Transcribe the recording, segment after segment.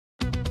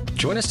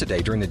Join us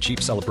today during the Jeep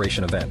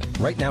Celebration event.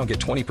 Right now, get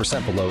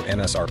 20% below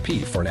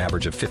MSRP for an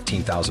average of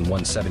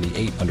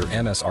 $15,178 under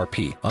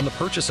MSRP on the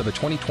purchase of a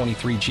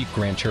 2023 Jeep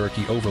Grand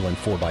Cherokee Overland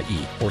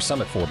 4xE or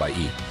Summit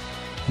 4xE.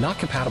 Not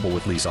compatible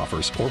with lease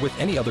offers or with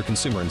any other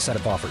consumer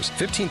incentive offers.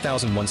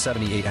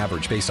 $15,178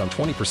 average based on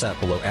 20%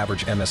 below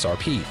average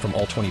MSRP from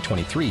all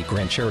 2023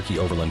 Grand Cherokee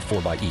Overland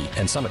 4xE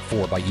and Summit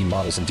 4xE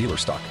models in dealer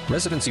stock.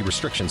 Residency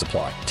restrictions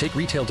apply. Take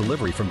retail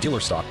delivery from dealer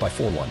stock by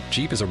 4/1.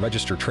 Jeep is a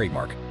registered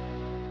trademark.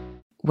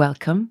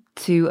 Welcome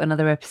to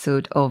another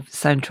episode of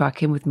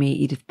Soundtracking with me,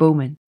 Edith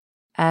Bowman.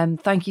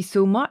 Thank you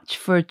so much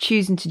for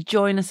choosing to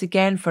join us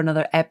again for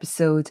another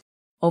episode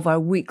of our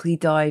weekly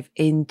dive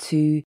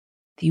into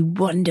the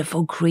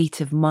wonderful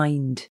creative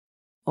mind,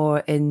 or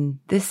in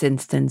this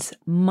instance,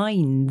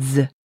 minds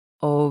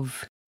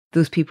of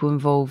those people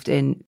involved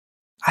in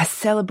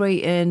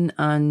celebrating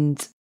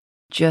and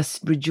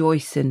just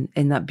rejoicing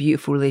in that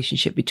beautiful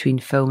relationship between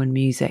film and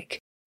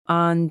music.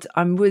 And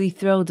I'm really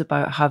thrilled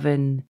about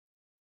having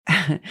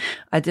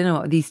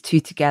these two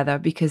together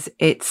because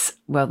they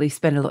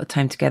spend a lot of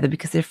time together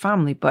because they're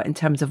family, but in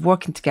terms of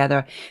working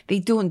together, they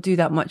don't do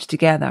that much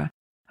together.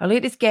 Our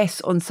latest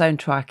guests on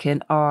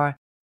Soundtracking are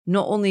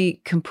not only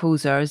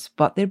composers,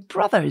 but they're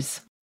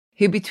brothers,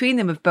 who between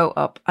them have built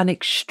up an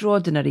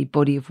extraordinary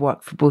body of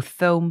work for both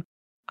film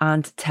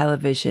and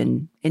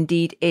television.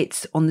 Indeed,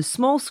 it's on the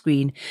small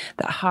screen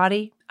that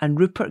Harry and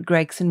Rupert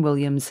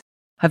Gregson-Williams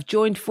have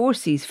joined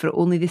forces for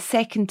only the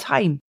second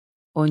time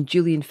on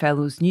Julian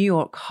Fellowes New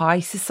York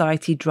high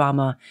society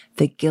drama,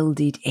 The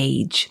Gilded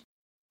Age.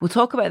 We'll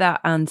talk about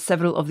that and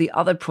several of the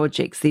other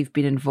projects they've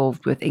been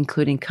involved with,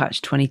 including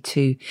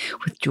Catch-22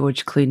 with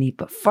George Clooney.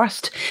 But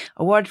first,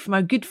 a word from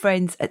our good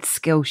friends at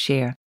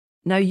Skillshare.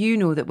 Now, you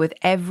know that with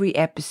every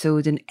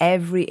episode and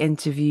every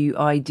interview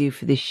I do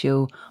for this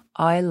show,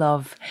 I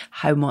love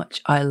how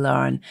much I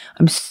learn.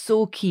 I'm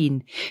so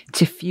keen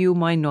to fuel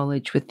my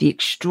knowledge with the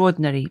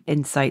extraordinary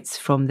insights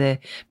from the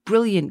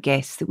brilliant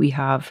guests that we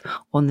have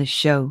on the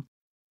show.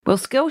 Well,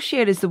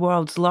 Skillshare is the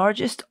world's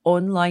largest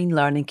online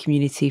learning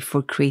community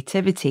for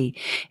creativity.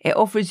 It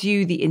offers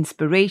you the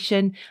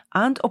inspiration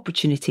and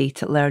opportunity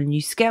to learn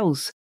new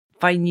skills,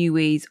 find new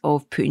ways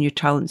of putting your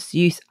talents to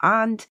use,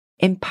 and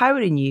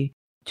empowering you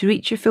to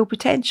reach your full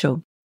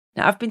potential.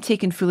 Now, I've been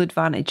taking full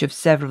advantage of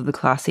several of the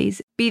classes,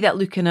 be that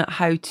looking at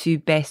how to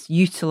best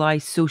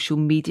utilise social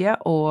media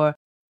or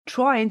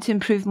trying to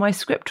improve my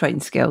script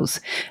writing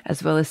skills,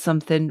 as well as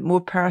something more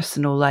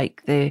personal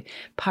like the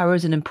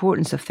powers and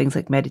importance of things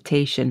like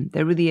meditation.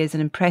 There really is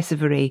an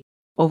impressive array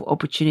of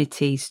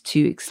opportunities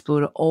to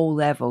explore at all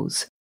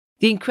levels.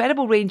 The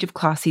incredible range of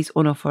classes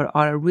on offer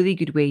are a really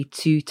good way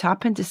to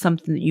tap into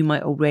something that you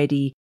might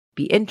already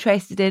be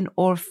interested in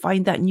or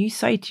find that new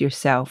side to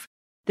yourself.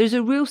 There's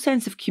a real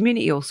sense of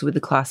community also with the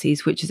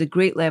classes, which is a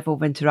great level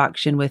of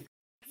interaction with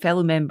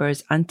fellow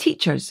members and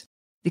teachers.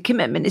 The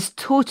commitment is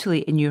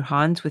totally in your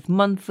hands with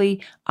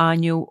monthly,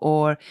 annual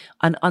or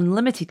an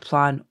unlimited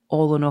plan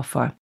all on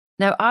offer.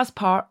 Now, as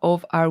part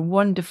of our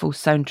wonderful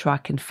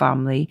Soundtracking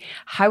family,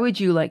 how would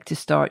you like to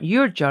start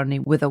your journey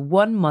with a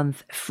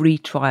 1-month free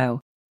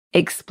trial?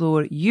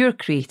 Explore your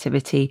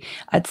creativity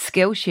at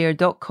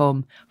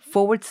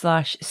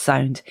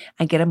skillshare.com/sound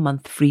and get a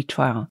month free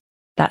trial.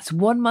 That's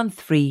 1 month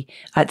free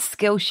at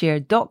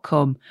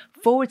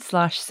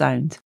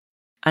skillshare.com/sound.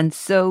 And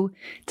so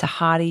to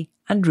Harry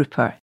and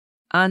Rupert.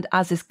 And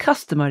as is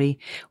customary,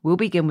 we'll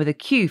begin with a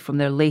cue from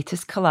their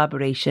latest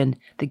collaboration,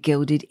 The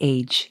Gilded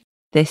Age.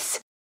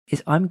 This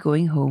is I'm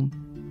Going Home.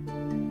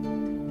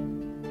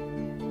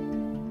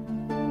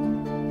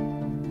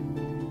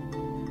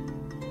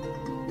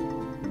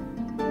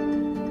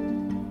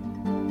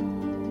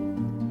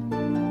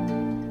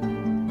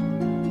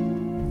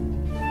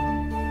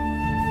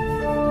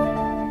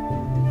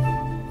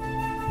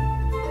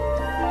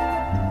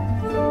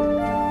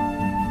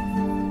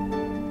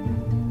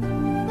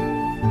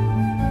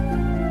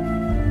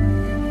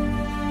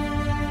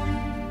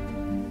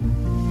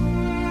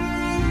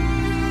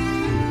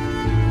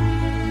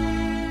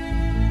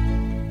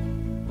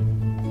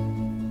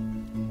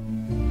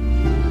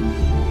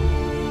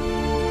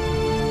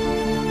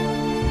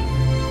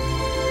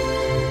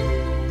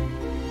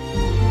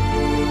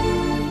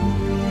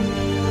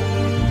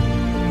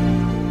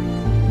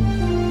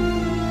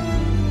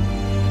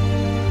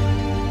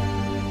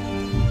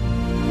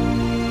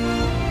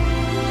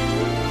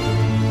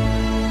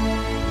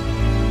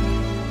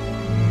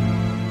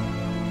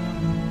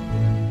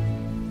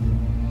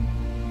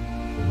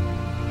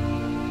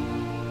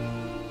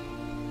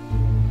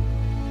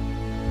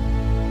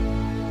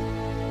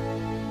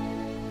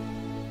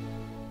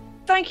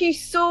 Thank you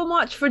so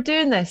much for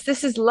doing this.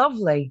 This is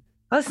lovely.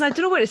 Listen, I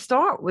don't know where to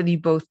start with you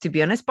both, to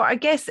be honest, but I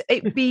guess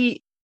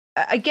the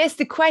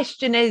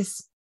question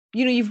is,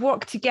 you've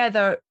worked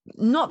together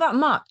not that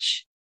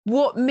much.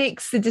 What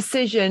makes the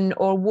decision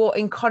or what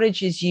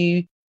encourages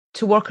you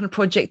to work on a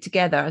project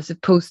together as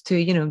opposed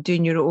to,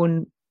 doing your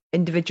own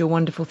individual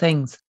wonderful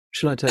things?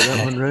 Should I take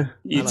that one, Ru?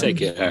 You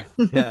take it, Harry.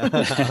 Yeah,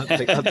 I'll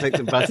take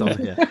the baton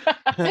here.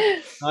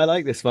 I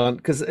like this one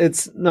because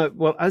as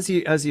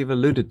you've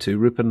alluded to,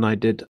 Rupert and I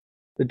did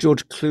the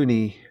George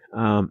Clooney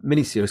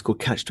miniseries called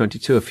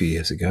Catch-22 a few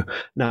years ago.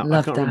 Now,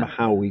 I can't remember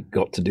how we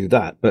got to do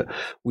that, but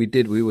we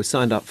did. We were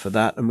signed up for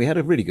that, and we had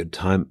a really good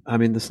time. I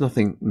mean, there's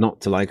nothing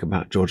not to like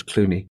about George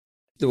Clooney.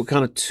 There were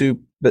kind of two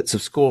bits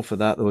of score for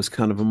that. There was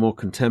kind of a more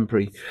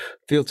contemporary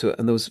feel to it,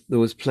 and there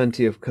was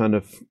plenty of kind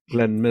of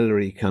Glenn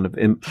Millery kind of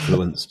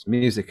influenced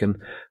music, and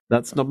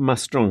that's not my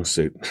strong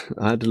suit.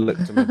 I had to look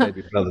to my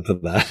baby brother for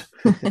that.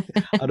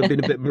 I'd have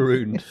been a bit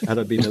marooned had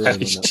I been alone on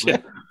that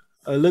one.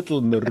 A little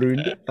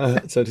marooned,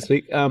 so to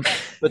speak.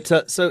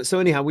 So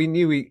anyhow, we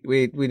knew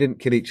we didn't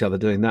kill each other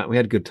doing that. We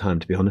had a good time,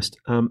 to be honest.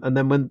 And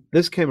then when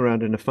this came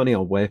around in a funny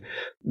old way,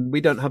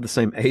 we don't have the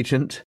same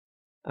agent.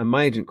 And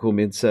my agent called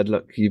me and said,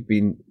 "Look, you've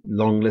been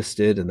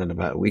longlisted, and then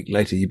about a week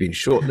later, you've been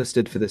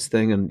shortlisted for this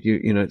thing, and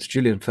you know it's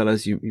Julian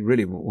Fellowes. You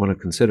really want to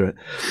consider it."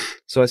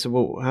 So I said,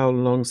 "Well, how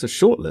long's the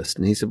shortlist?"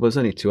 And he said, "Well, there's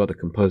only two other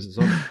composers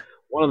on it.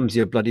 One of them's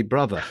your bloody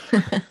brother."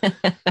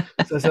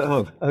 So I said,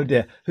 "Oh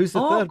dear, who's the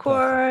third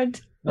person?"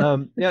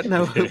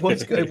 It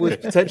was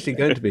potentially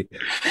going to be.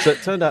 So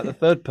it turned out the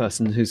third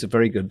person, who's a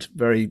very good,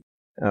 very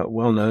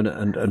well-known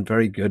and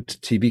very good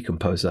TV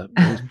composer,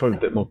 who's probably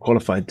a bit more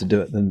qualified to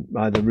do it than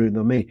either Rune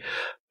or me.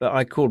 But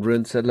I called Rune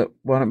and said, "Look,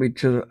 why don't we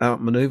just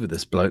outmaneuver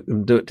this bloke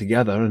and do it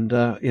together? And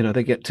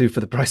they get two for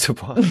the price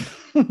of one."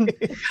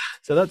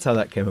 So that's how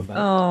that came about.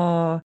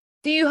 Oh,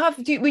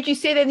 would you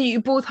say then that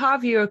you both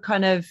have your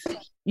kind of,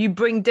 you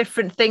bring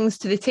different things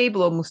to the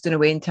table almost in a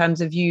way, in terms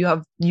of you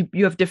have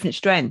different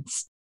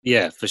strengths?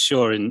 Yeah, for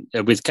sure. And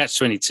with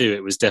Catch-22,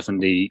 it was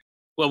definitely,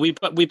 well, we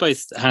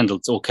both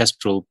handled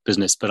orchestral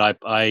business, but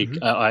I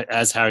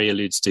as Harry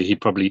alludes to,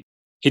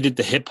 he did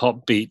the hip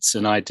hop beats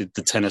and I did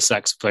the tenor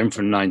saxophone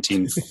from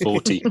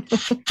 1940.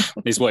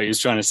 Is what he was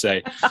trying to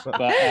say,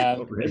 but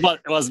it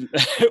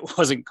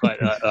wasn't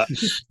quite like that.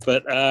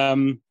 But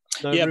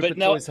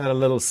Rupert's always had a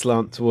little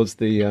slant towards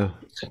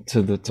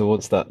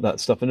towards that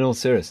stuff. In all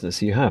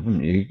seriousness, you have,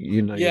 haven't you?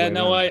 You know. Yeah,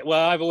 no,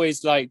 I've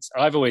always liked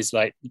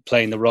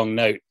playing the wrong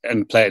note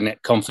and playing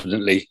it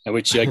confidently,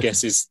 which I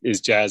guess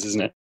is jazz,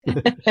 isn't it?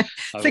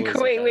 It's a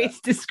great way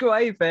to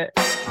describe it.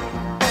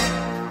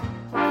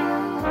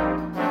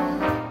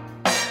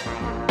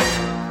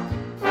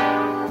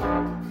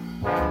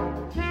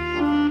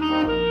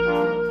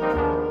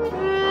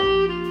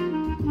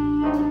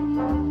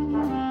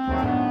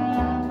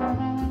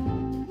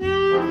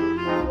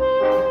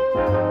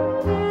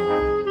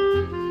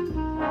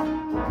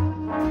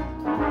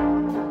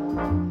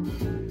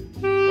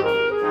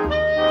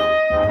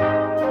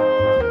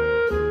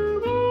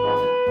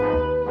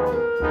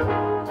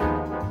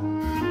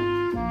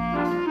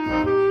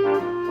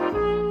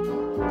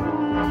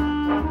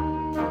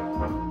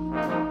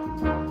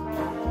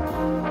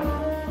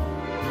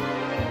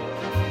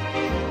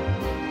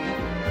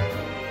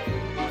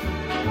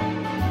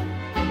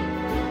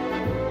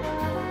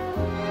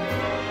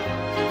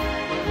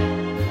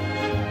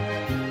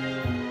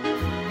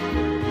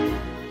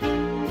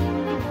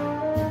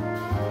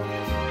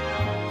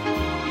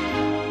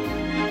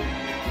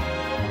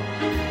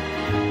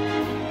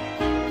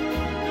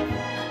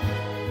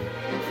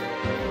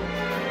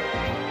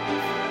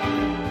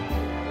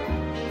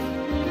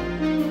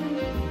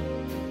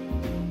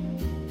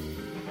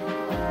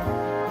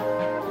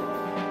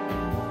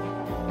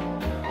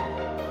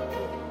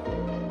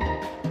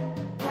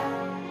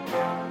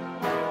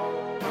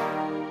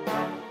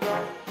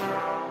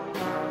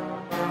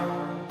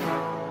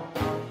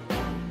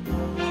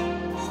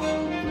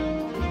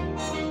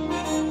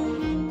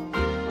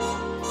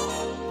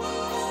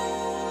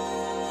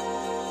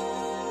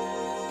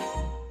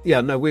 Yeah,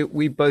 no,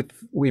 we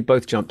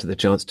both jumped to the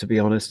chance, to be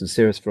honest and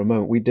serious for a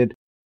moment. We did,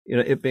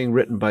 it being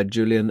written by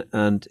Julian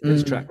and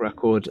his track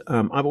record.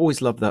 I've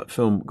always loved that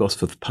film,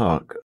 Gosforth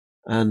Park.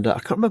 And I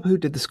can't remember who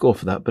did the score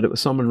for that, but it was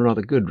someone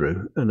rather good,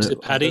 Rue. Was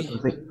it Paddy?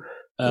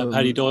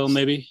 Paddy Doyle,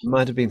 maybe?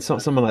 Might have been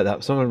someone like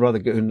that. Someone rather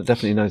good who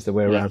definitely knows their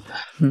way around.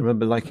 I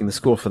remember liking the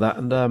score for that.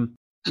 And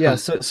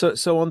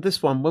so on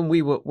this one, when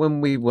we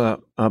were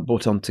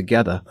brought on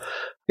together,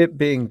 it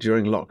being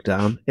during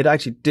lockdown, it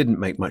actually didn't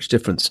make much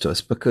difference to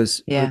us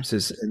because Rupes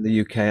is in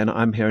the UK and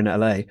I'm here in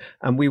LA,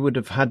 and we would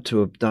have had to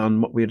have done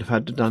what we'd have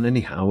had to done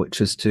anyhow,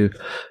 which is to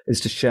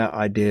share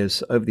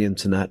ideas over the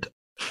internet.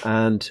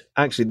 And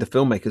actually, the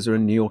filmmakers are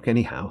in New York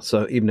anyhow,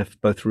 so even if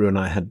both Rue and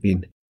I had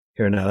been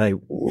here in LA,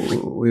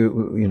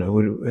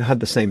 we had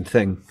the same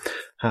thing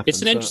happen.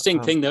 It's an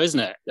interesting thing, though,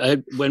 isn't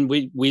it? When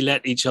we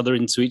let each other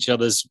into each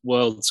other's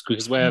worlds,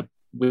 because we're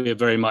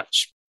very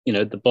much,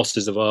 the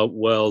bosses of our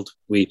world.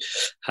 We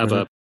have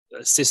a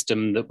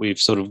system that we've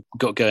sort of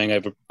got going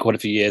over quite a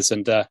few years,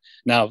 and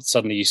now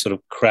suddenly you sort of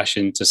crash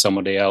into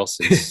somebody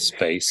else's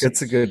space.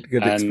 It's a good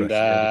expression.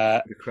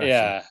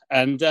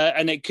 And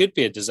it could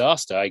be a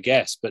disaster, I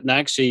guess. But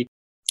actually,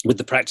 with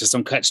the practice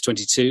on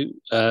Catch-22,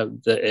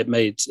 it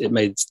made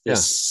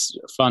this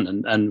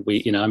fun, and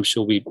we, I'm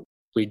sure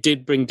we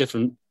did bring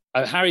different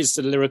Harry's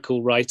a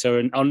lyrical writer,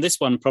 and on this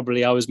one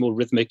probably I was more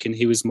rhythmic and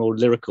he was more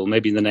lyrical.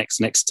 Maybe the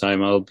next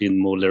time I'll be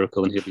more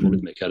lyrical and he'll be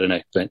rhythmic. I don't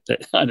know, but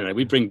I don't know.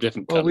 We bring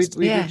different colours.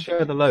 We did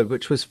share the load,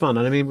 which was fun.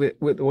 And I mean,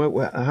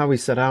 how we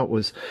set out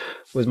was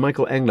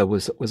Michael Engler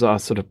was our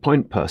sort of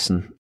point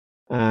person,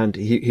 and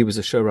he was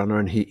a showrunner,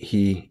 and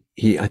he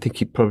I think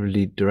he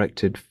probably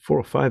directed 4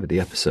 or 5 of the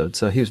episodes,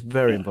 so he was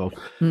very involved.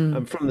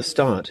 And from the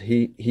start,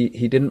 he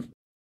didn't.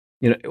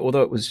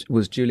 Although it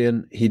was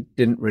Julian, he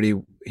didn't really.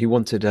 He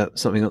wanted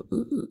something.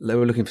 They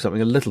were looking for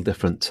something a little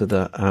different to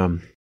the.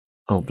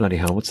 Oh bloody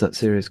hell! What's that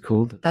series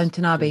called?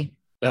 Downton Abbey.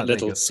 That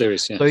little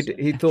series. Yeah. So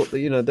he thought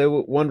that they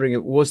were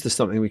wondering, was there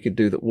something we could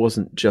do that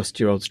wasn't just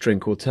your old string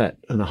quartet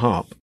and a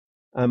harp,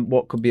 and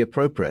what could be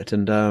appropriate,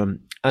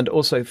 and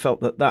also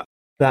felt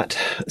that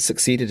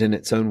succeeded in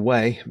its own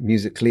way,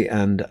 musically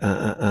and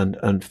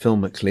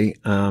filmically,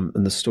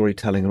 and the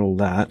storytelling and all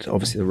that.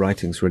 Obviously, the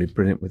writing's really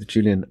brilliant with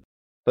Julian.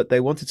 But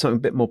they wanted something a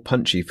bit more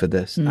punchy for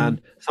this,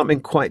 and something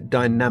quite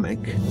dynamic.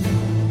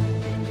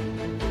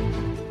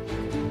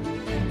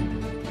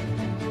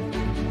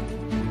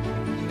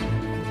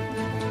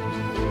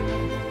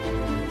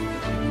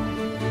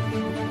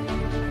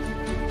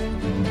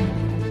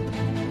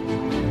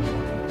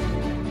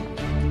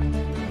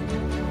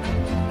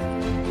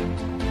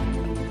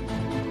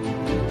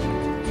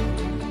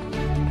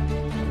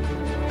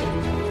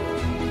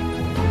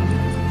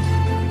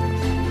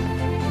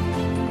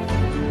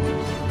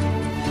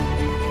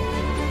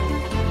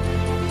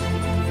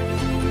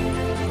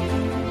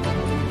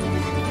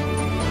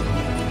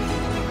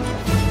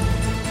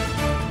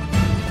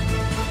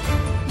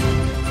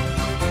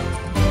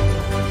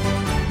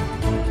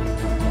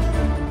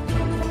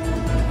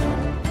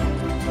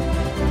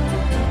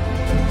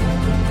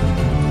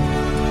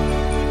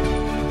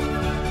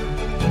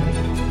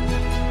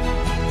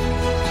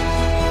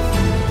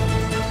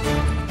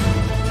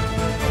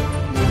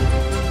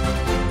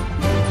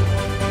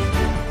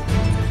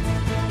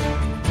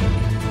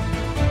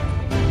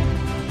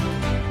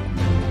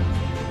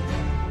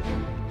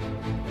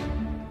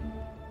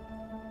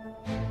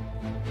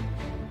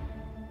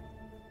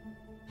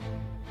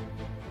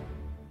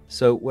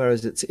 So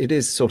whereas it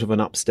is sort of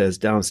an upstairs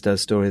downstairs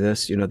story,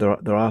 this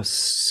there are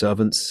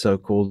servants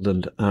so-called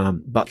and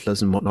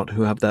butlers and whatnot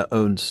who have their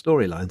own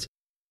storylines,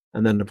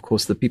 and then of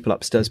course the people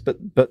upstairs. But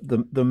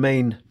the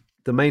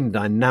main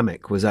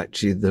dynamic was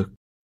actually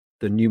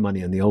the new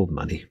money and the old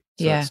money.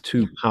 So it's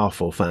 2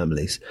 powerful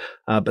families,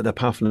 but they're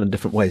powerful in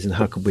different ways. And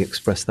how could we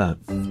express that?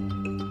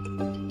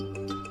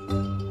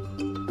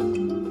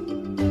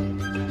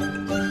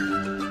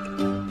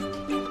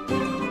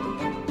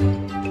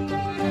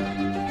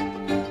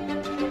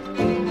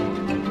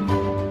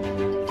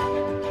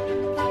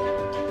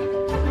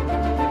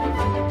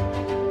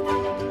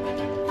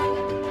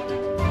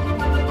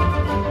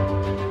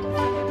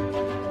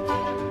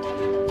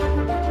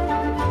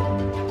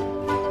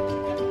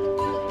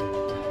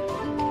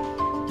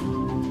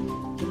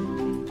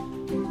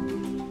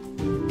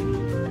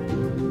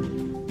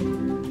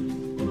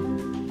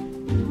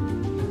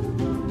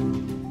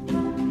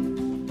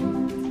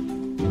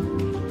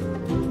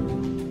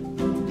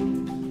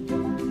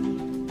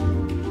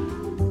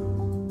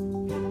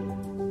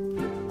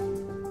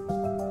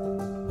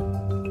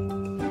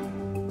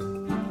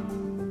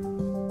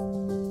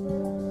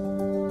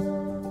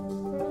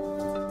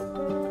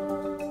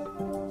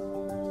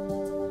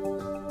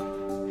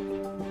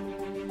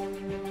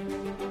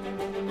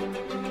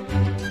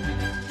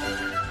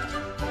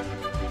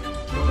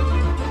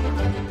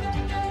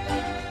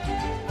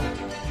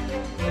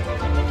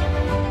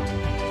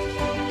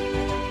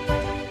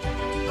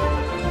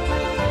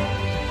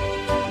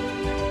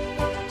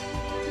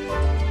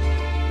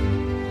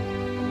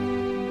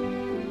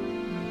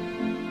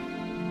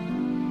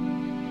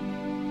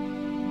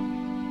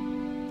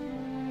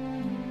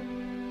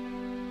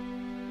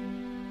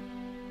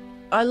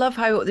 I love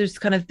how there's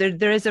kind of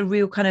there is a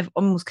real kind of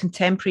almost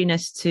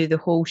contemporariness to the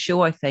whole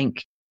show, I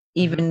think,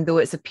 even though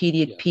it's a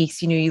period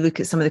piece. You look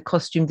at some of the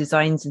costume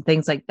designs and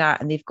things like that,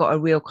 and they've got a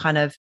real kind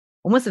of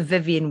almost a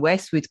Vivienne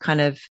Westwood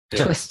kind of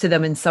twist to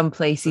them in some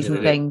places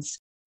and things.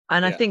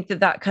 And I think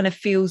that kind of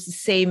feels the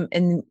same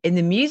in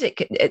the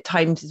music at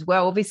times as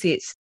well. Obviously,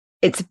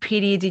 it's a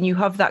period, and you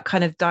have that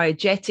kind of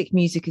diegetic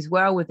music as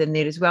well within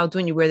there as well,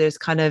 don't you? Where there's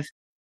kind of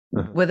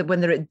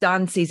when they're at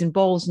dances and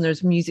balls and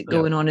there's music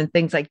going on and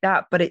things like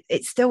that. But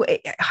it still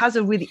has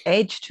a really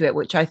edge to it,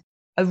 which I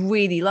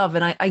really love.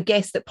 And I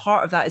guess that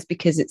part of that is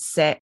because it's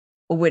set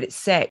or where it's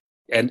set.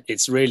 And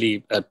it's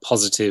really a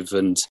positive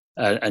and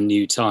a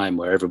new time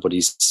where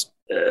everybody's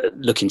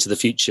looking to the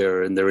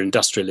future, and they're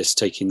industrialists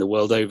taking the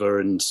world over.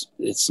 And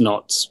it's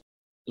not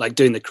like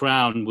doing The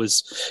Crown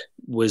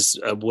was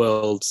a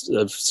world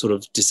of sort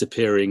of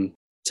disappearing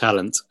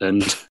talent,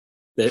 and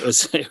it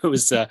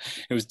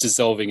was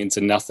dissolving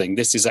into nothing.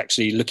 This is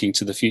actually looking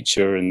to the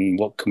future and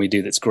what can we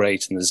do that's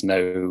great, and there's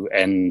no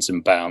ends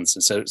and bounds,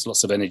 and so it's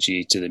lots of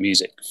energy to the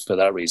music for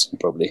that reason,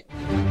 probably.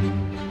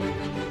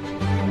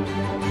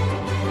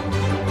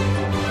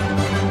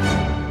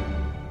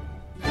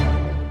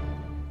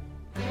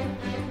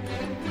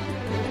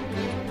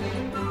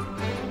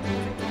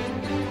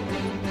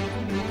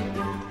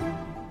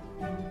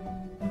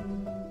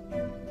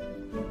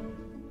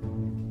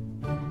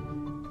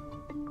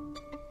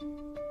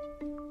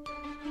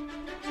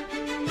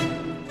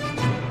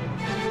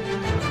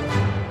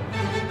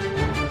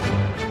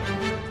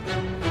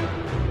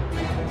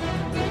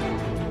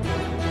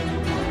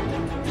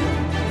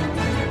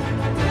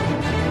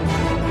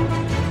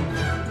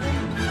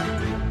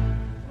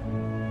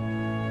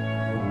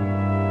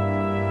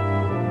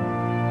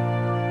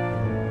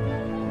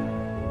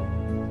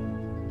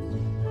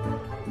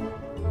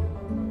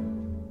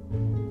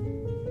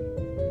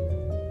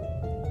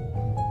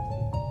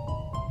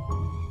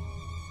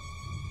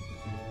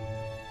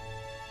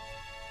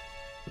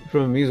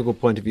 from a musical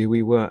point of view,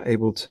 we were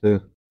able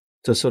to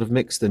sort of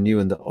mix the new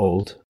and the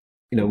old.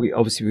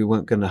 We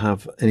weren't going to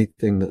have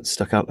anything that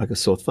stuck out like a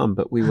sore thumb,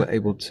 but we were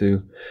able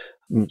to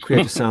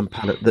create a sound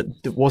palette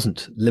that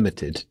wasn't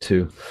limited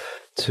to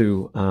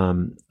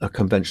a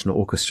conventional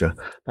orchestra.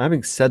 But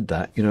having said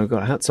that,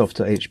 got hats off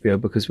to HBO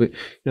because there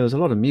was a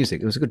lot of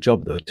music. It was a good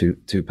job, though,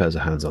 two pairs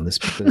of hands on this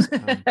because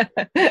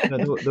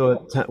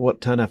there were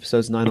 10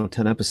 episodes, 9 or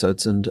 10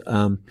 episodes, and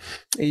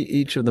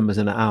each of them is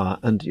an hour.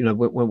 And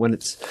when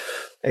it's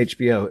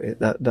HBO,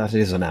 that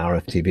is an hour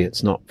of TV.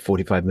 It's not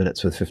 45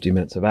 minutes with 50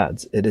 minutes of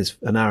ads. It is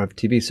an hour of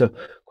TV. So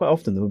quite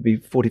often there would be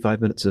 45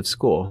 minutes of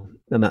score,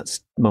 and that's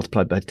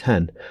multiplied by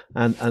 10.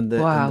 And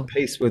the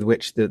pace with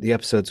which the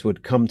episodes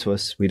would come to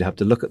us, we'd have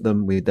to look at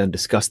them. We'd then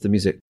discuss the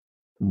music,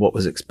 what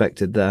was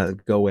expected there,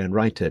 go away and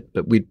write it.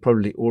 But we'd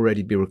probably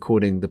already be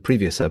recording the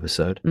previous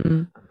episode.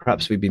 Mm-hmm.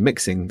 Perhaps we'd be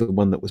mixing the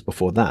one that was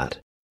before that.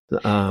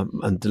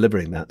 And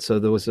delivering that. So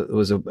there was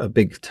a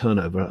big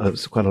turnover. It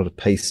was quite a lot of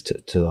pace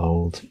to the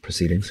whole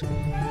proceedings.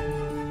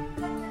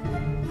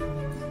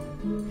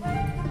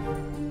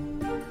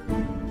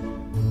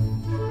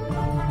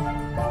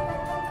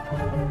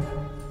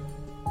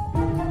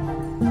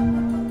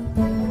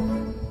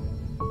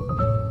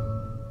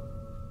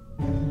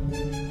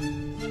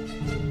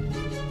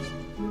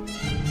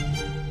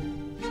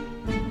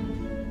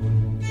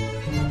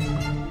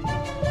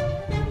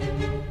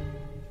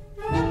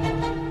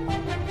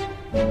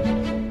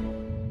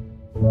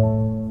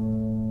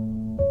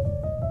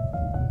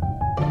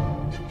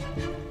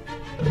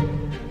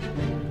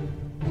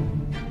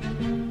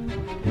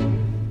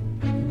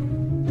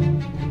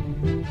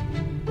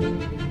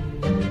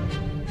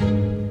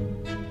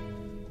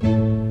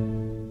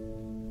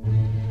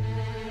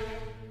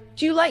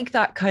 Do you like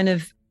that kind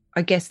of,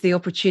 I guess, the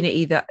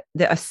opportunity that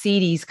a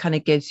series kind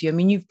of gives you? I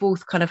mean, you've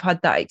both kind of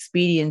had that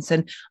experience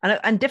and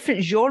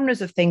different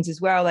genres of things as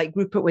well, like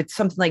Rupert with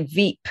something like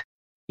Veep,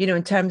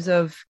 in terms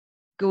of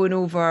going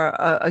over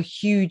a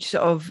huge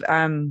sort of,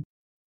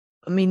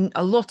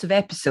 a lot of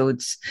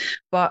episodes.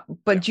 But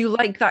do you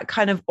like that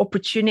kind of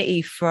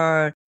opportunity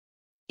for,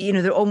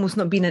 there almost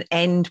not being an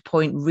end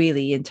point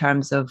really in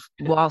terms of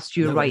whilst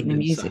you're writing the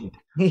music?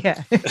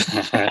 Yeah.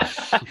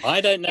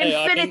 I don't know.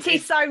 Infinity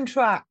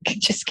soundtrack.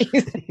 Just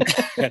kidding.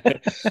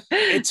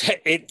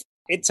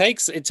 It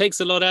takes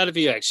a lot out of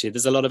you, actually.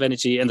 There's a lot of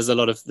energy, and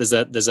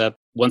there's a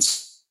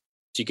once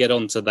you get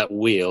onto that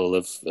wheel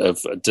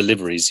of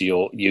deliveries,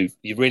 you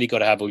really got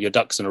to have all your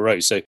ducks in a row.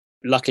 So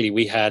luckily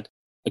we had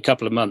a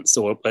couple of months,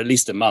 or at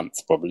least a month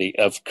probably,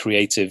 of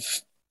creative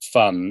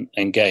fun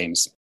and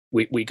games.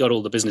 We got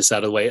all the business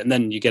out of the way, and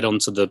then you get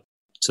onto the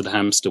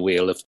hamster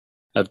wheel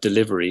of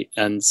delivery.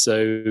 And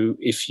so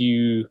if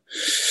you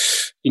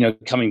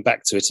coming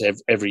back to it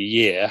every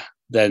year,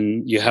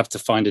 then you have to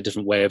find a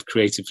different way of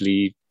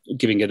creatively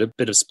giving it a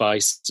bit of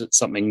spice, to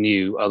something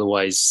new.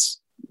 Otherwise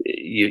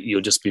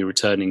you'll just be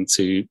returning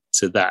to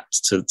a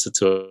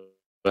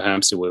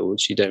hamster wheel,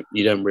 which you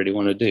don't really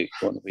want to do.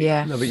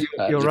 No,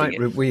 but you're right.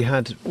 We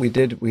had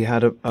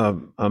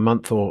a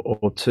month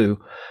or two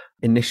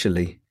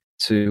initially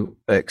to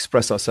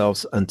express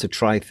ourselves and to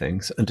try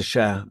things and to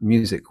share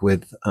music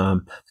with,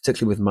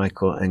 particularly with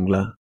Michael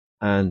Engler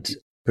and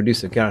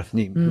producer Gareth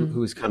Neame, who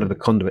was kind of the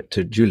conduit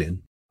to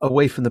Julian,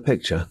 away from the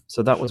picture.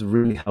 So that was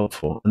really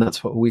helpful. And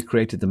that's what we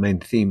created, the main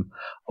theme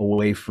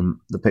away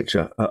from the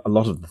picture, a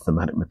lot of the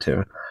thematic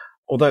material.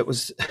 Although it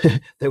was,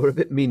 they were a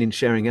bit mean in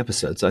sharing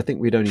episodes. I think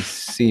we'd only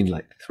seen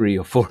like 3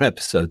 or 4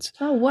 episodes.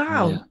 Oh,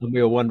 wow. And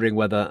we were wondering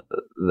whether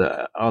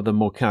are there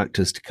more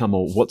characters to come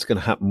or what's going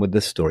to happen with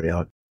this story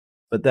arc.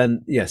 But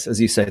then, yes, as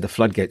you say, the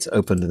floodgates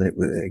opened and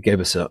it gave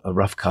us a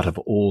rough cut of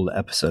all the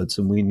episodes,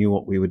 and we knew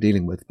what we were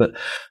dealing with. But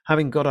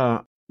having got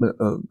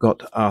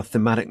our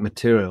thematic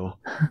material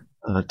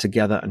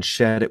together and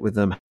shared it with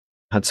them,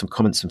 had some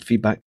comments and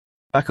feedback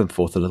back and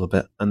forth a little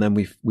bit, and then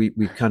we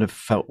kind of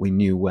felt we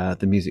knew where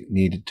the music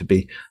needed to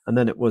be. And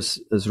then it was,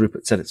 as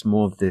Rupert said, it's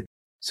more of the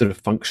sort of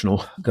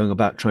functional, going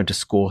about trying to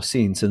score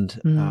scenes,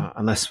 and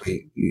unless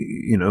we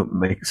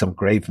make some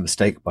grave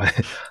mistake by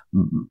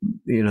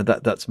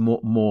that's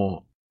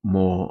more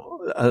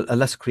a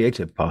less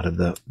creative part of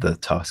the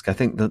task. I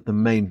think that the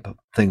main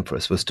thing for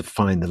us was to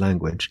find the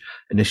language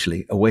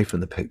initially away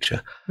from the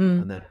picture,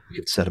 and then we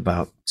could set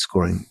about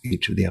scoring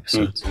each of the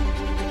episodes.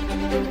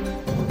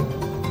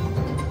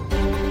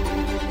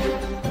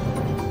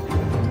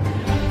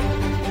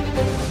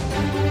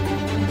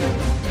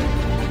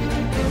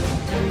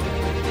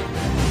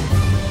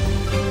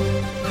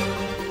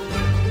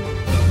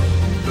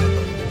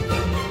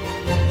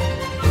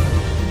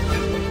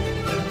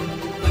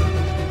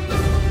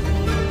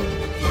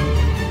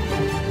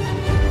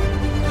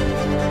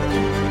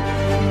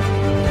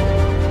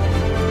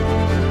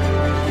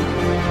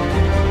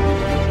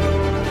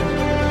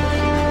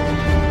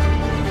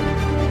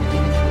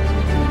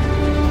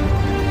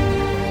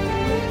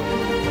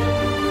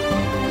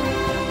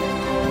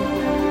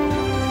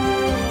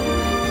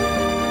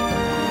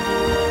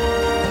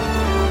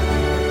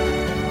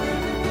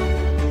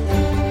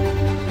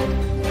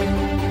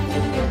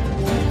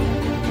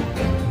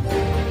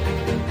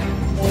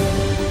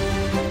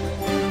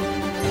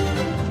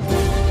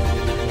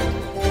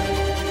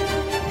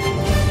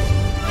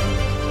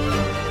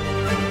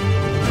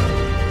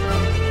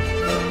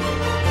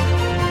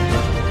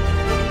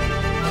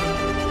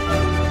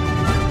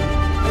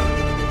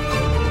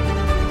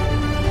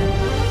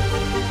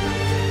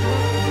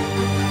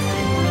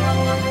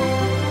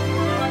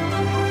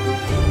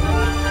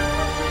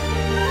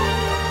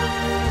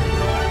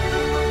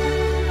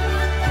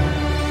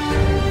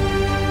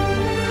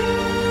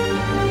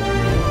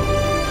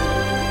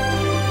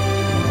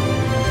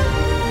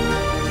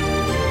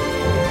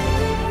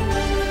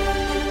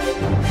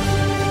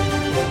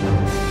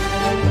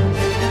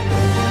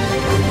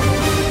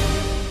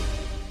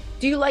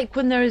 Do you like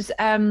when there's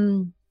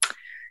when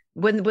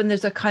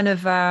there's a kind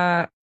of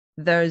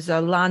there's a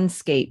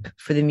landscape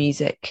for the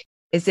music?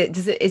 Is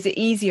it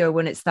easier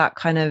when it's that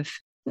kind of,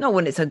 not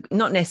when it's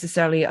not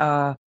necessarily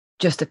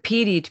just a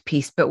period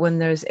piece, but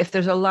when if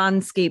there's a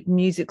landscape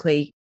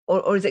musically,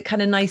 or is it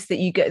kind of nice that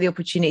you get the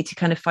opportunity to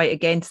kind of fight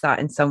against that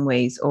in some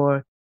ways,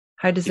 or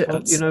how does it?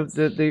 You know,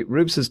 the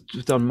Rubes has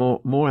done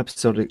more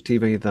episodic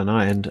TV than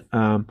I, and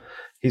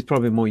he's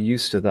probably more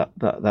used to that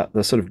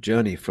the sort of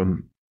journey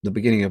from the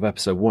beginning of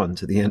episode 1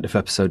 to the end of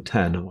episode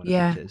 10 or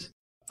whatever it is.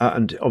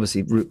 And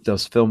obviously Rupe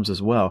does films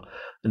as well,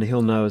 and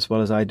he'll know as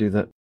well as I do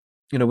that,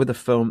 you know, with a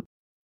film,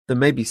 there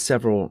may be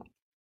several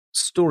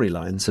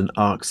storylines and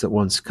arcs that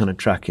one's kind of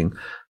tracking,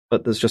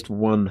 but there's just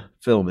one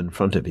film in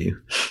front of you.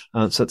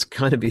 So it's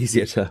kind of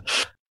easier to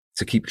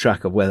keep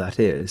track of where that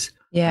is.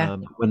 Yeah.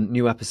 When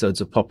new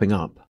episodes are popping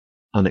up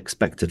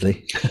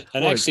unexpectedly.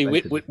 And actually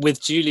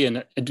with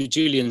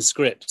Julian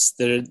scripts,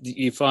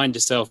 you find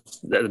yourself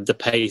the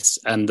pace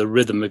and the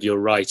rhythm of your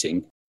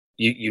writing.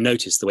 You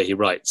notice the way he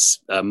writes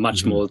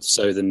much more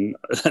so than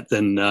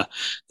a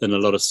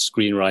lot of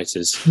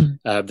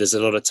screenwriters. There's a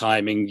lot of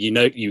timing. You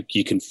know,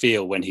 you can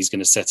feel when he's going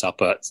to set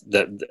up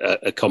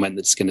a comment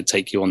that's going to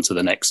take you on to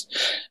the next.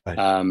 Right.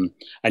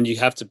 And you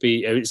have to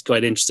be. It's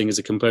quite interesting as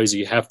a composer.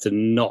 You have to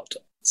not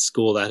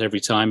score that every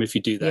time. If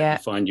you do that,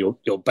 you find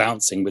you're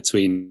bouncing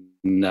between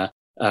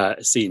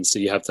scenes. So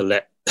you have to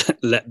let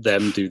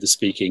them do the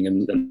speaking,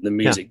 and the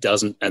music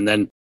doesn't. And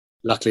then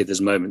luckily,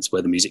 there's moments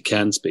where the music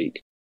can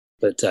speak.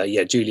 But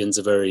Julian's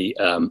a very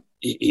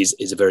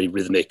he's a very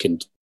rhythmic,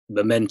 and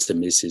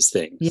momentum is his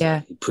thing.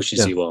 Yeah, so he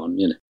pushes you on.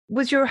 You know,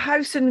 was your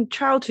house and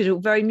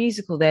childhood very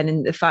musical then?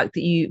 In the fact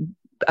that you,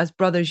 as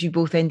brothers, you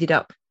both ended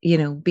up, you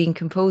know, being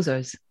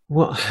composers.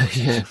 Well,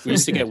 yeah, we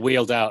used to get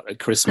wheeled out at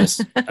Christmas,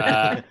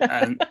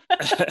 and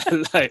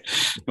like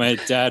my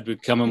dad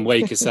would come and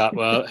wake us up.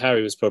 Well,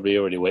 Harry was probably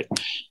already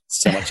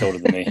so much older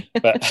than me,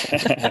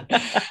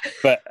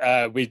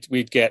 but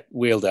we'd get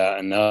wheeled out,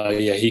 and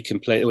he can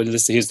play. Well,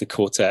 here's the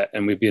quartet,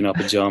 and we'd be in our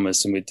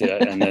pajamas, and we'd do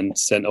it, and then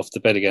sent off to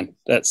bed again.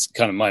 That's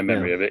kind of my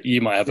memory of it.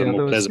 You might have a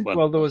more pleasant one.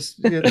 Well, there was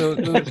plenty of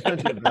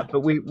that, but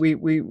we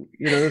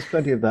there's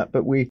plenty of that,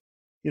 but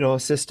our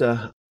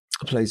sister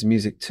plays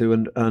music too,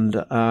 and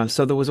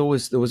so there was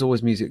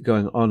always music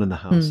going on in the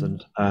house,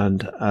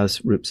 and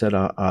as Rup said,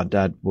 our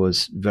dad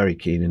was very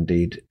keen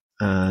indeed,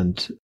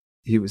 and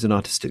he was an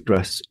artistic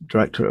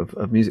director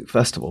of music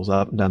festivals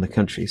up and down the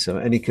country. So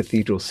any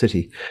cathedral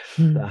city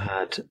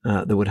that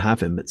would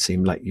have him, it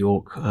seemed, like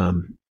York,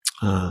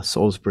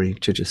 Salisbury,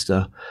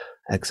 Chichester,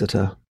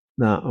 Exeter,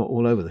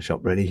 all over the shop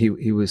really.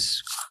 He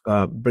was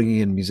bringing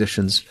in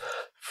musicians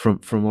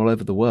from all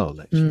over the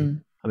world actually.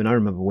 I mean, I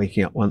remember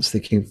waking up once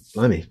thinking,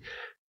 blimey,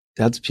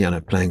 Dad's piano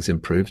playing's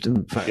improved.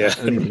 In fact,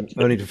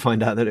 only to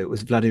find out that it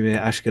was Vladimir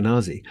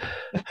Ashkenazi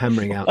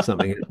hammering out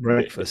something at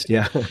breakfast.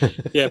 Yeah.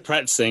 Yeah,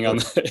 practicing on.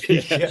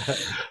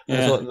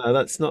 I thought, no,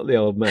 that's not the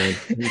old man.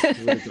 He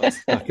would have got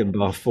stuck in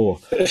bar 4.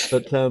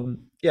 But so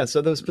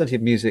there was plenty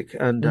of music.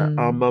 And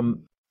our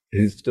mum,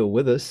 who's still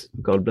with us,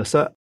 God bless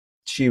her,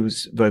 she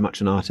was very much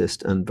an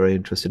artist and very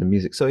interested in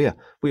music. So,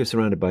 we were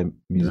surrounded by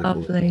music.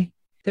 Lovely.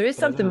 There is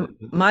something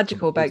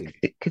magical about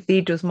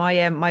cathedrals.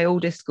 My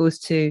oldest goes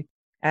to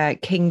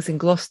King's in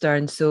Gloucester,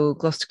 and so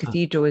Gloucester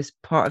Cathedral is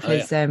part of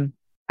his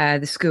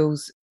the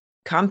school's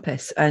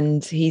campus,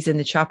 and he's in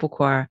the chapel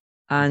choir.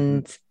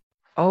 And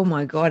oh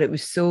my God, it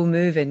was so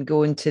moving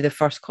going to the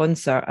first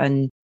concert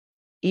and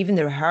even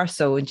the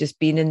rehearsal and just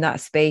being in that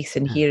space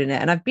and hearing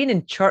it. And I've been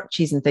in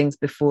churches and things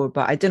before,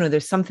 but I don't know,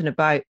 there's something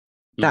about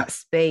that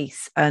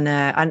space, and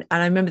I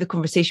remember the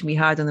conversation we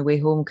had on the way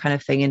home, kind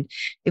of thing, and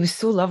it was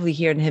so lovely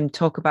hearing him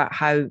talk about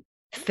how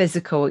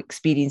physical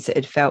experience it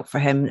had felt for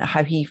him,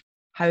 how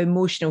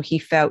emotional he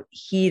felt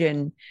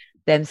hearing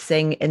them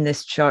sing in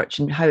this church,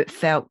 and how it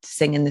felt to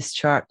sing in this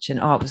church, and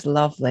it was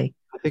lovely.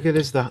 I think it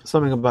is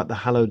something about the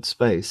hallowed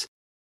space.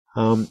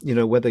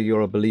 Whether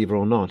you're a believer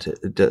or not,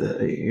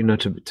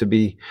 to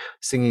be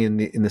singing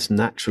in this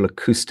natural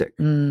acoustic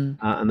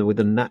and with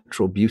the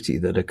natural beauty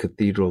that a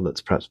cathedral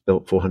that's perhaps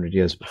built 400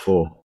 years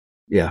before.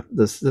 Yeah,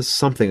 there's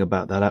something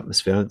about that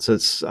atmosphere. And so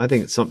I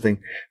think it's something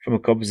from a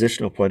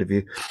compositional point of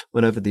view.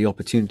 Whenever the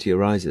opportunity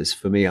arises,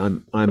 for me,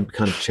 I'm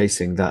kind of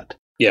chasing that.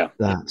 Yeah,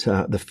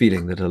 the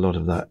feeling that a lot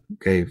of that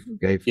gave.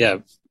 Yeah,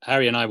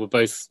 Harry and I were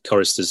both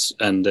choristers,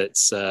 and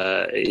it's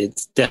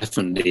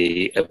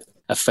definitely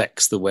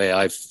affects the way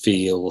I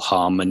feel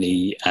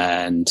harmony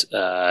and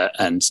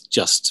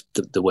just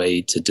the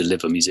way to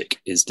deliver music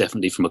is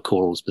definitely from a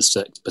choral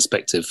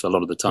perspective a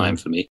lot of the time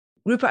for me.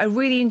 Rupert, I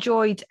really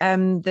enjoyed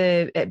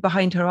the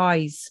Behind Her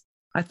Eyes.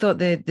 I thought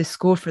the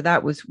score for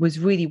that was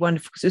really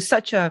wonderful because it was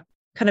such a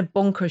kind of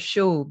bonkers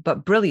show,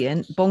 but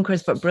brilliant.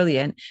 Bonkers, but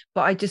brilliant.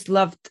 But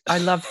I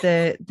loved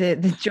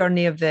the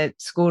journey of the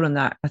score on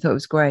that. I thought it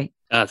was great.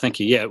 Thank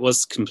you. Yeah, it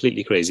was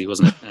completely crazy,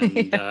 wasn't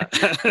it?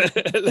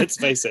 And, let's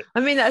face it. I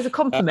mean that as a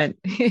compliment.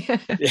 If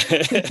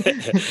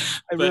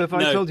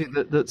I told you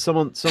that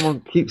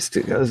someone keeps,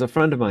 as a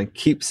friend of mine,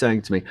 keeps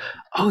saying to me,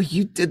 "Oh,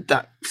 you did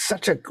that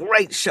such a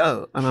great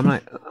show. And I'm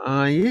like,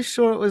 are you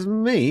sure it was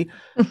me?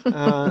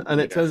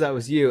 And it turns out it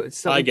was you.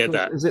 I get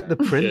that. Is it The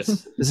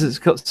Prince? Is it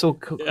so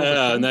cool?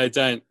 No,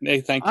 don't. No,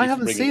 thank you. I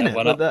haven't seen it,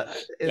 but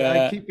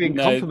I keep being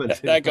complimented.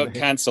 That got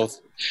cancelled.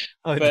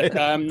 But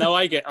no,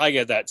 I get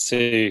that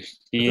too.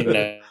 You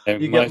know,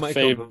 my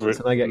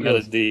favorite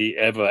melody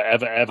ever.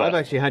 I've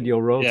actually had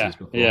your royalties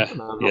before.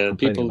 Yeah.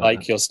 People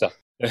like your stuff.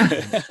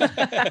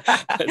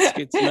 That's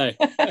good to know.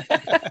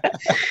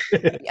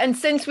 And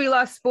since we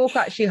last spoke,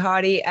 actually,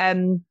 Harry,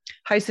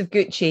 House of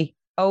Gucci.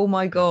 Oh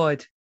my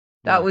God,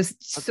 that was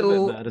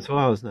so mad as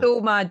well, wasn't it? So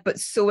mad, but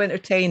so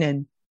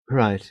entertaining.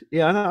 Right?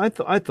 Yeah,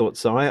 I thought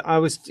so. I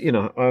was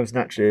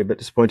naturally a bit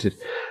disappointed.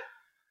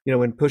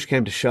 When push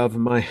came to shove,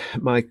 my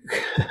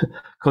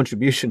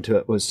contribution to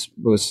it was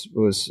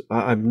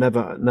I've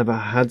never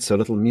had so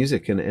little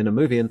music in a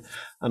movie, and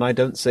I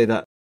don't say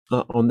that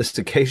on this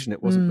occasion.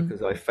 It wasn't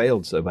because I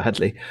failed so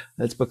badly.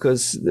 It's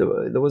because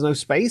there was no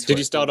space. Did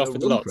you start off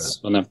with lots?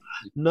 Or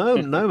no?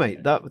 No,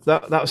 mate. That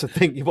was the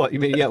thing. What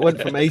you mean? Yeah, it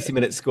went from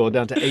 80-minute score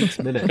down to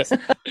 8 minutes.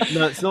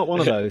 No, it's not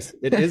one of those.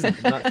 It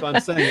isn't. That's what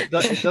I'm saying.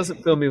 It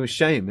doesn't fill me with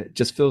shame. It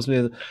just fills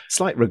me with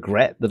slight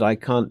regret that I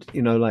can't.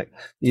 Like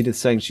Edith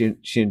saying, she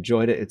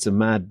enjoyed it. It's a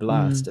mad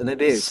blast, and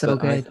it is so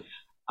good.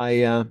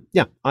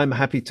 I'm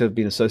happy to have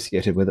been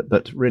associated with it,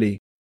 but really.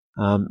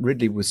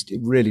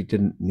 Ridley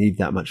didn't need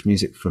that much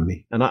music from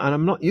me, and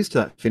I'm not used to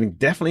that feeling.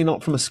 Definitely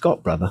not from a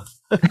Scott brother.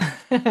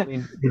 I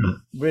mean,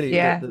 really,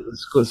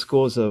 the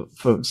scores are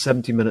for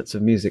 70 minutes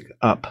of music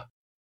up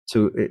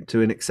to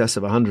in excess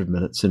of 100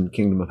 minutes in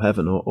Kingdom of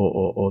Heaven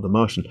or The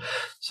Martian.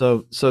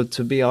 So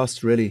to be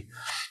asked, really,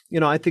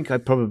 I think I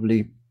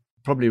probably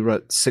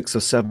wrote 6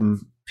 or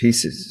 7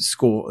 pieces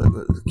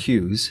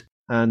cues,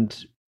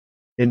 and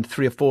in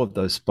 3 or 4 of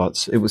those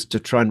spots, it was to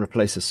try and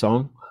replace a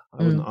song.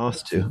 I wasn't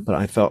asked to, but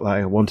I felt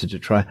like I wanted to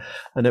try.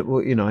 And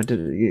I did.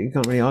 You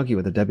can't really argue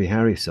with a Debbie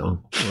Harry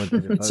song.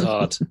 It's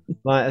hard.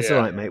 It's all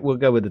right, mate. We'll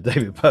go with the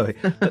David Bowie.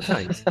 But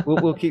thanks.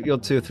 We'll keep your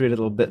 2 or 3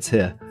 little bits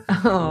here.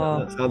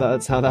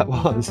 That's how that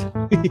was.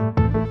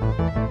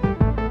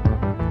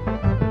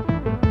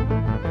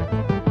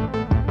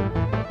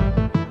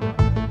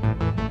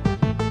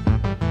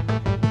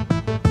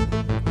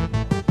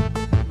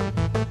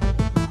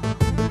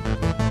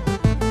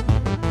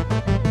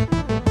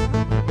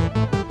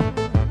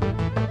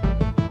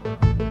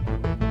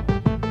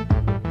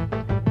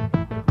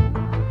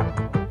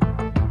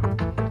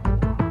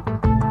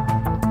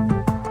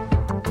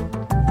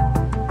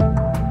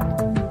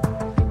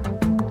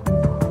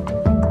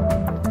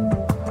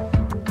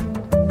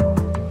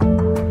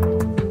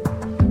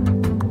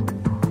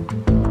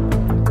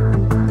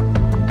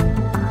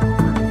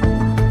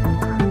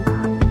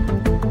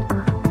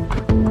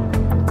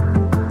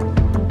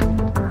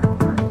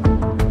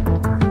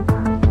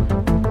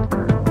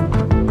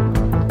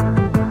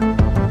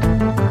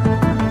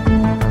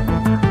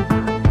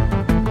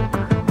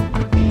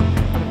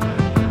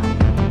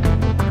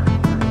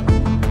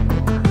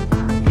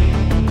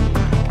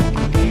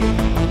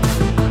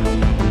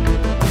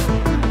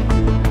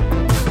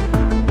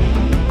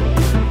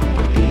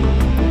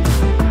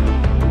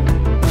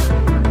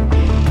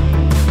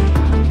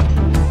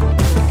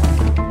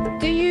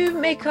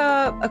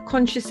 A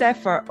conscious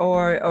effort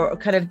or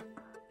kind of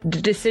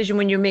decision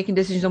when you're making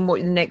decisions on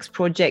what the next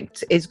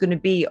project is going to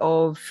be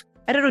of,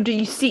 I don't know, do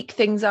you seek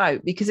things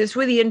out? Because it's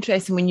really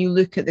interesting when you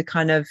look at the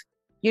kind of,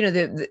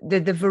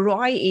 the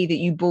variety that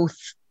you both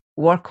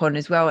work on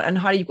as well, and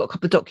how you've got a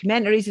couple of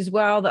documentaries as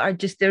well that are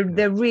just,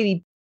 they're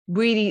really,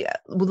 really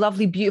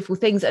lovely, beautiful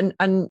things.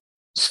 And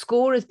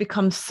score has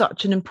become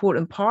such an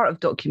important part of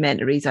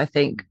documentaries, I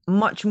think,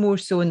 much more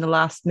so in the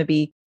last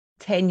maybe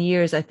 10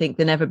 years, I think,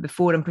 than ever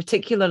before, and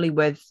particularly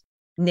with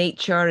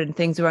nature and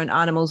things around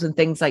animals and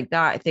things like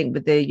that. I think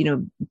with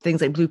the,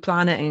 things like Blue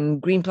Planet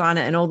and Green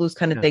Planet and all those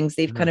kind of things,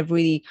 they've kind of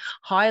really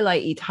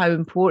highlighted how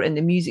important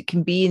the music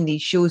can be in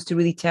these shows to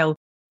really tell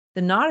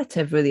the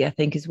narrative, really, I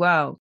think, as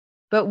well.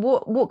 But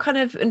what kind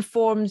of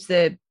informs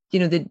the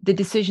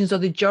decisions or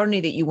the journey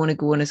that you want to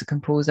go on as a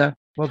composer?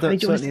 Well,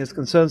 that certainly as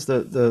concerns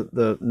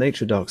the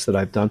nature docs that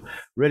I've done.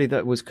 Really,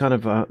 that was kind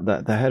of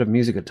the head of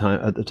music at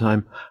the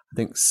time. I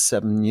think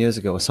 7 years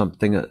ago or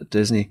something at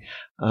Disney.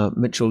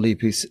 Mitchell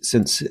Leap, who's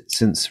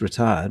since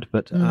retired,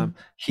 but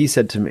he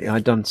said to me,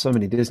 I'd done so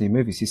many Disney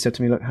movies. He said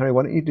to me, "Look, Harry,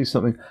 why don't you do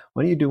something?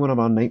 Why don't you do one of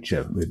our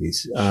nature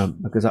movies?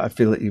 Because I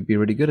feel that you'd be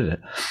really good at it."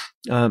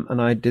 And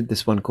I did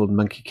this one called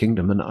Monkey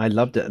Kingdom, and I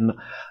loved it. And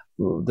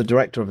the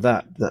director of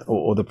that,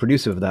 or the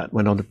producer of that,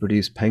 went on to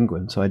produce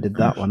Penguin. So I did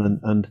that one,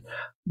 and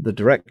the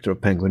director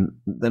of Penguin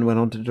then went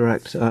on to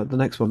direct the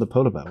next one, the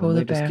Polar Bear.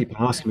 They just keep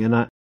asking me,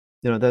 and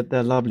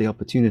they're lovely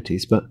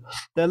opportunities, but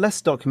they're less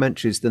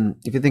documentaries than,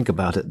 if you think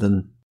about it,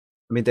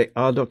 they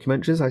are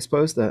documentaries, I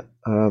suppose. They're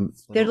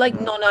like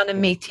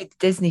non-animated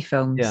Disney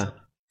films. Yeah,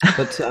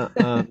 but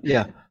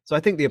So I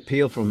think the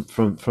appeal from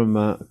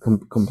a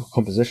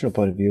compositional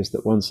point of view is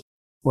that once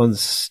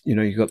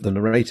you've got the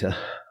narrator,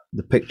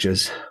 the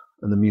pictures,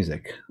 and the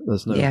music.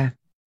 There's no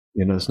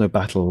there's no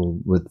battle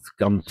with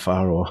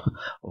gunfire or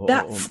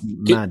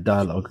mad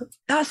dialogue.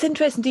 That's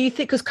interesting. Do you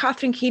think, because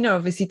Catherine Keener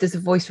obviously does a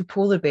voice for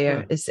Polar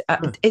Bear, does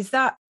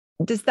that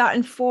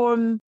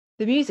inform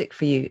the music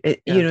for you?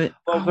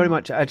 Very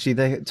much.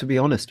 Actually, to be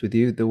honest with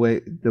you, the way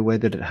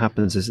that it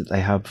happens is that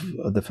they have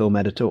the film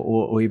editor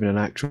or even an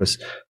actress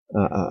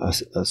a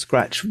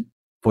scratch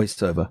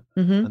voiceover,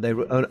 and they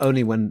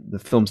only when the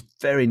film's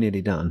very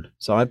nearly done.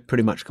 So I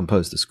pretty much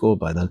composed the score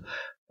by then.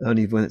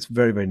 Only when it's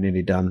very, very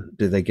nearly done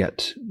do they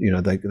get,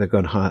 they're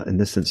going higher. In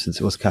this instance,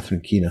 it was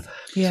Catherine Keener.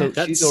 Yeah.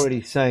 So she's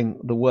already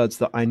saying the words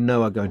that I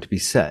know are going to be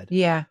said.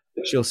 Yeah.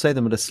 She'll say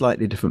them at a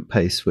slightly different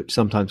pace, which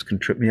sometimes can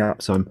trip me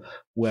up. So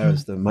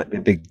whereas there might be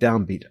a big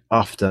downbeat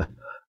after,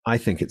 I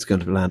think it's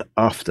going to land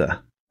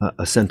after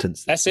a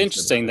sentence. That's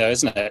interesting, though,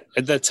 isn't it?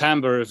 The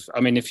timbre of,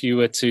 if you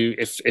were to,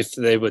 if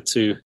they were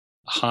to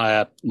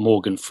hire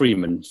Morgan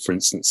Freeman, for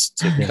instance,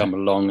 to come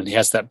along, and he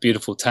has that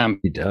beautiful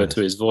timbre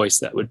to his voice,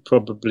 that would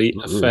probably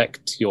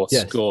affect your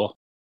score.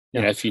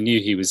 If you knew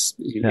he was,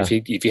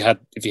 if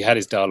you had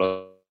his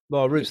dialogue.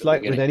 Well, Roots,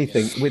 like with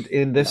anything,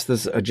 within this,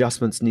 there's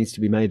adjustments needs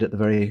to be made at the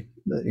very,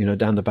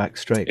 down the back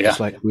straight, just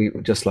like we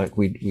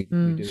do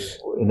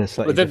in a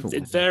slightly different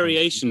way. The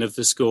variation of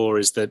the score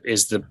is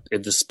the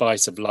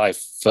spice of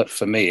life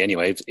for me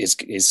anyway.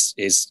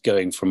 Is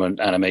going from an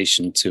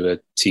animation to a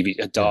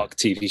dark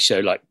TV show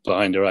like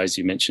Behind Her Eyes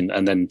you mentioned,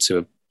 and then to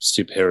a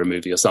superhero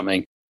movie or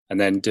something, and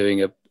then doing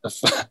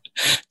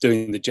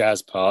doing the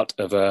jazz part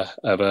of a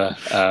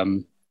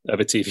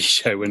TV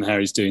show when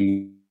Harry's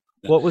doing.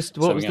 What was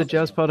the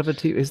jazz part of a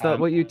TV? Is that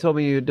what you told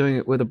me you were doing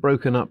it with a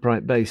broken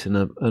upright bass and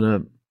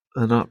an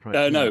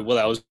upright? No. Well,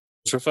 I was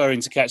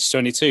referring to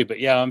Catch-22,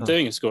 but I'm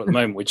doing a score at the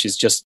moment, which is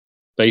just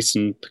bass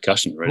and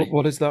percussion. Really,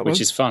 what is that? Which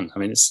is fun.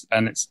 It's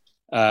I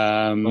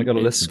got to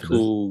listen. It's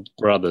called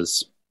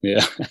Brothers.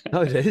 Yeah.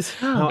 Oh, it is.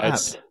 How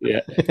apt.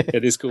 Yeah,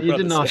 it is called. You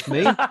Brothers. didn't ask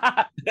me.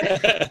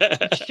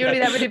 Surely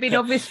that would have been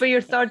obvious for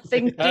your third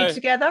thing to do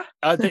together.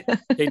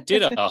 They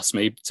did ask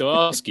me to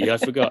ask you. I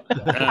forgot.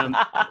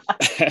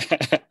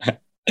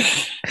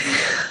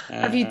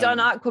 Have you done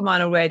Aquaman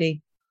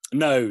already?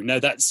 No,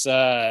 that's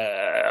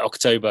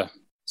October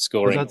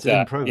scoring. Well, that's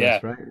in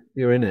progress, right?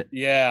 You're in it.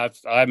 Yeah,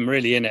 I'm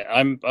really in it.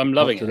 I'm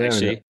loving it,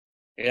 actually.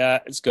 Yeah,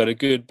 it's got a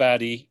good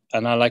baddie,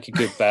 and I like a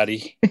good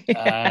baddie.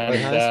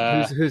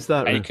 And, who's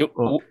that? Are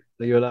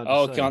you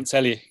allowed to say? Can't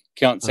tell you.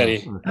 Can't tell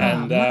you.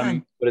 And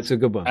but it's a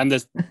good one. And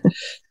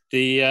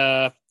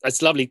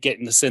it's lovely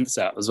getting the synths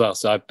out as well.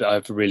 So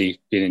I've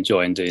really been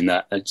enjoying doing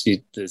that.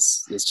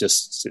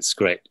 It's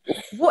great.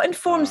 What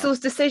informs those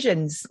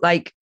decisions?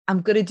 Like,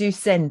 I'm going to do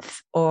synth,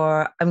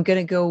 or I'm going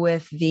to go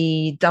with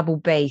the double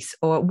bass,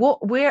 or at what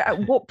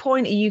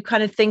point are you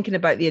kind of thinking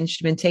about the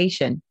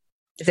instrumentation?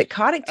 Is it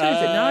character? Is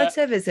it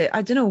narrative? Is it,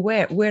 I don't know,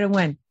 where and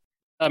when?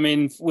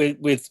 With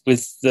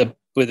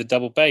the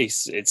double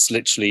bass, it's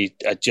literally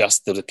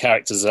just the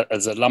characters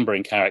as a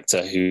lumbering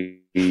character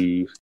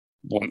who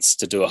wants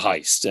to do a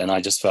heist, and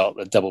I just felt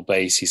that double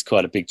bass, he's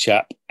quite a big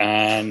chap,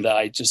 and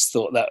I just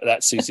thought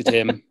that suited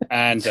him.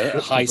 And a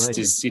heist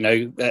is,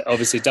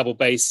 obviously double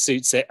bass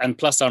suits it, and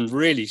plus I'm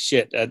really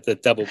shit at the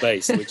double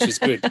bass, which is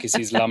good because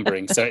he's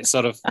lumbering, so it's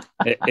sort of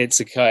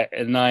it's a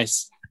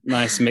nice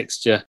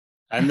mixture.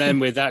 And then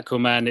with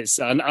Aquaman, it's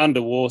an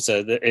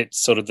underwater.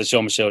 It's sort of the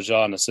Jean-Michel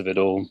Jarmus of it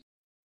all.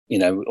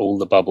 All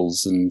the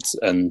bubbles and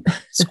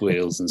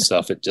squeals and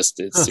stuff. It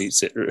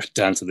suits it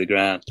down to the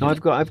ground. I've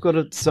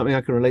got something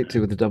I can relate to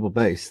with the double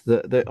bass.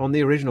 On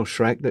the original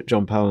Shrek that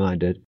John Powell and I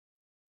did.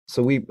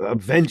 So we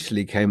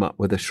eventually came up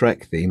with a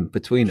Shrek theme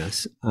between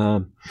us.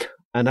 And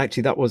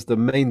actually, that was the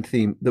main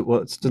theme.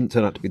 It didn't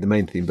turn out to be the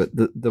main theme, but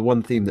the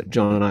one theme that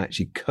John and I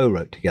actually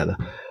co-wrote together.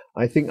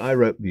 I think I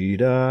wrote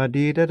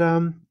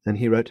 "Bee-da-dee-da-dum" and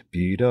he wrote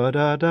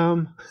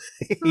 "Bee-da-da-dum."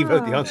 He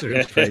wrote the answer.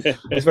 It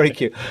was very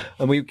cute.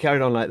 And we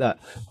carried on like that.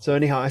 So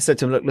anyhow, I said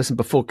to him, look, listen,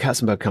 before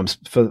Katzenberg comes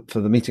for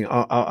the meeting,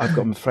 I've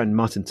got my friend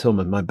Martin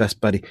Tillman, my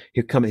best buddy.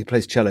 He'll come in, he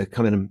plays cello,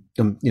 come in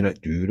and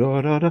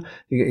 "Doo-da-da-da."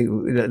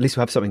 At least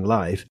we'll have something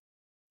live.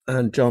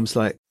 And John's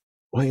like,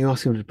 why don't you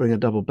ask him to bring a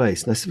double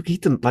bass? And I said, he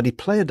didn't bloody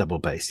play a double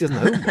bass. He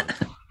doesn't own one.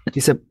 He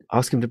said,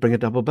 ask him to bring a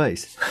double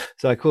bass.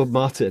 So I called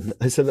Martin.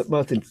 I said, look,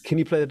 Martin, can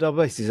you play the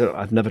double bass? He said,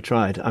 I've never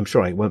tried. I'm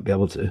sure I won't be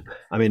able to.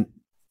 I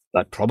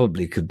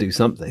probably could do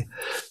something.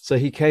 So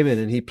he came in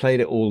and he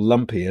played it all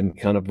lumpy and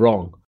kind of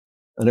wrong.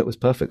 And it was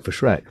perfect for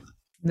Shrek.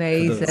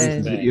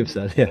 Amazing. What you've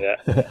said. Yeah.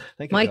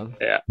 Thank you, John.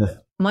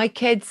 My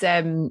kids,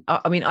 I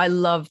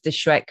love the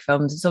Shrek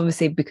films. It's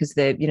obviously because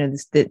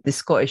the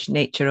Scottish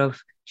nature of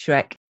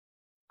Shrek.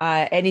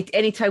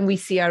 Anytime we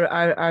see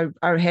our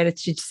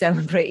heritage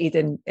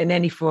celebrated in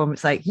any form,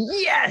 it's like,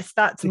 yes,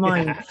 that's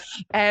mine.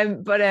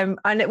 And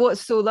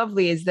what's so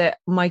lovely is that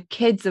my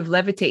kids have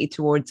levitated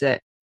towards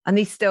it, and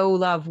they still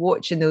love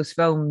watching those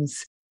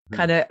films,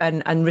 kind of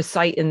and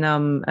reciting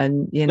them,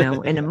 and in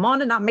the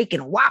morning I'm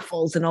making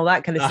waffles and all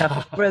that kind of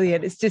stuff. It's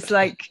brilliant. It's just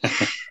like.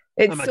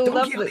 It's so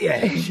lovely.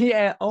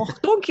 Yeah. Oh,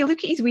 donkey,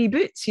 look at his wee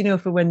boots,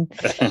 for when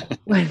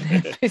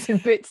Puss in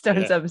Boots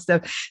turns up and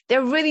stuff.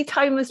 They're really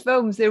timeless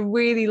films. They're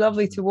really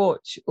lovely to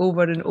watch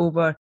over and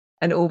over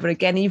and over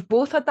again. And you've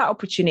both had that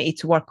opportunity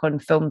to work on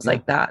films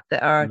like that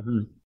are,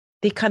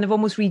 they kind of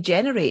almost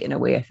regenerate in a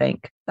way, I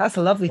think. That's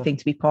a lovely thing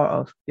to be part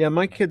of. Yeah,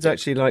 my kids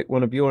actually like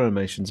one of your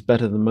animations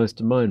better than most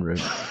of mine,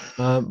 Ruth.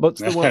 What's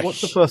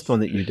the first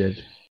one that you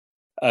did?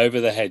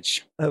 Over the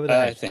Hedge. Over the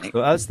Hedge. I think.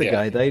 Well, that's the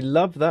guy. They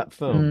love that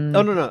film.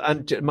 Oh, no.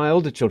 And my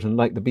older children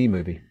like the Bee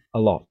Movie a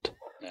lot.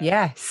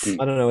 Yes.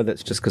 I don't know whether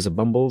it's just because of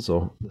Bumbles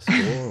or the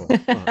score,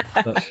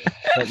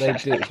 but they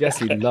do.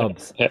 Jessie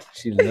loves a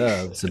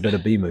bit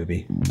of Bee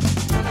Movie.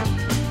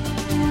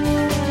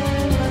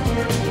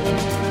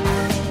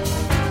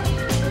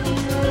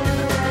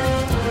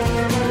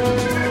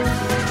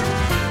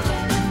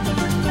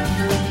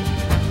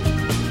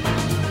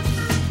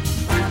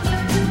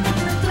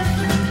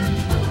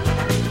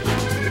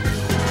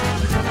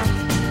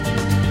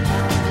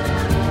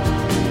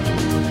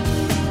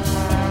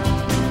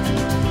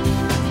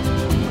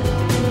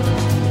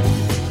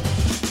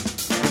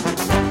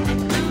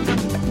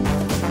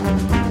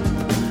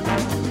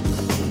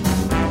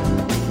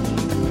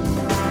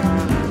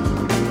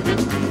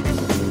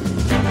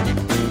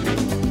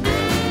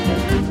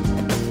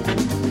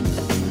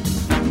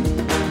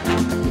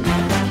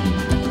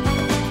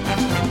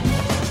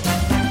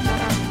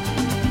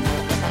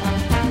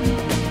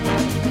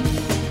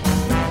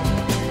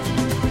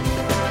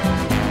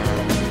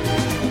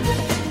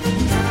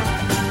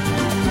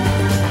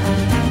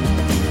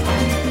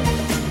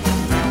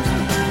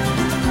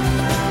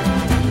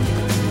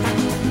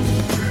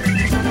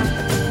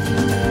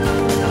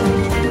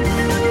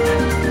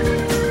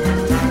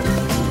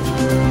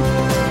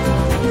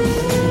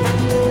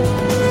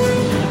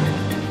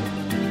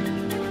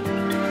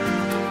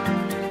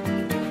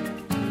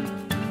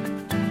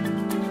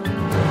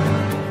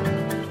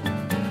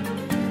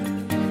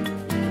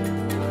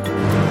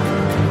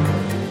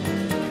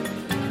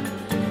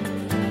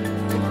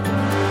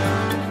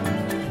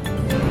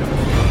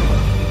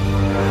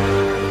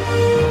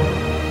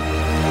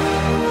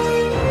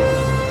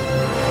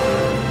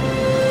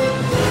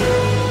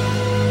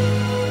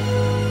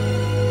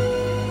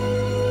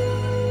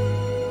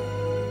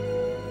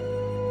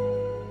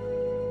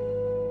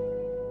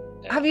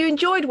 Have you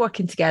enjoyed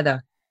working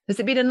together? Has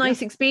it been a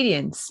nice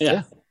experience?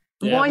 Yeah.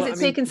 Why has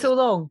it taken so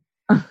long?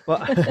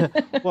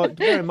 Well,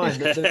 bear in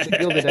mind that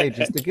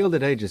the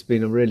Gilded Age has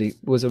been a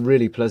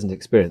really pleasant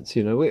experience.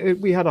 You know,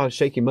 we had our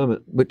shaky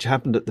moment, which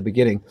happened at the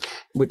beginning,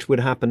 which would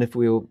happen if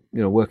we were,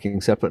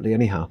 working separately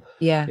anyhow.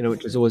 Yeah.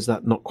 Which is always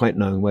that not quite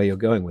knowing where you're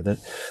going with it.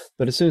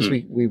 But as soon as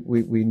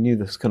we knew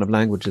this kind of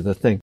language of the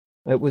thing,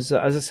 it was,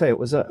 as I say, it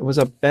was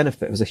a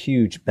benefit. It was a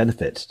huge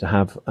benefit to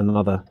have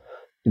another.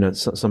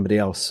 Somebody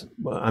else.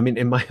 I mean,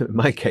 in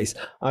my case,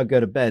 I'd go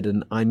to bed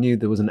and I knew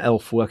there was an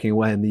elf working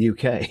away in the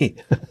UK,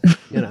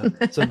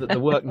 so that the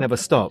work never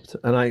stopped.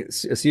 And I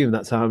assume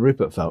that's how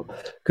Rupert felt.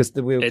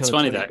 It's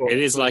funny that it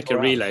is like a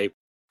relay.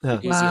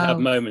 Because you have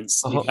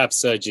moments, you have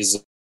surges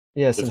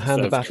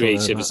of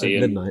creativity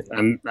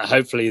and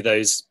hopefully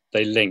those,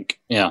 they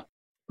link. Yeah.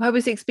 How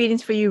was the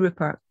experience for you,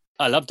 Rupert?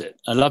 I loved it.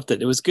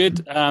 It was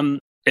good.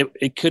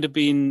 It could have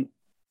been...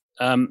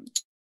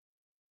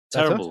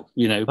 terrible,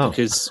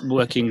 because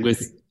working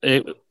with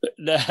it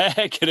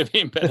could have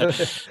been better.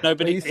 No,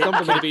 but it could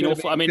have been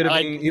awful. I mean,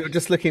 you were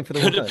just looking for the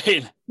could word.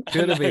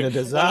 Could have been a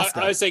disaster.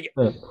 I was thinking,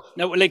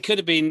 it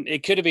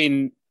could have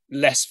been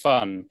less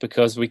fun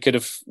because we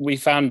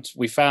found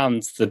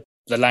the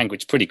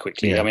language pretty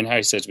quickly. Yeah. I mean,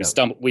 Harry says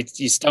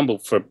you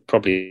stumbled for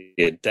probably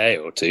a day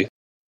or two.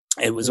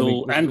 It was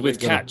with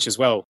Catch as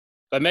well.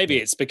 But maybe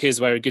it's because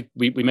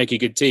we make a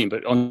good team.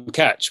 But on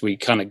Catch, we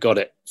kind of got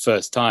it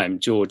first time.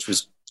 George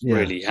was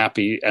really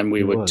happy, and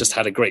we just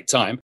had a great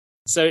time.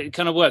 So it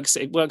kind of works.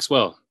 It works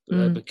well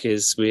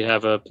because we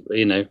have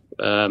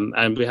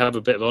and we have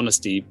a bit of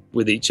honesty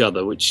with each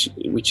other, which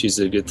is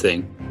a good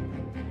thing.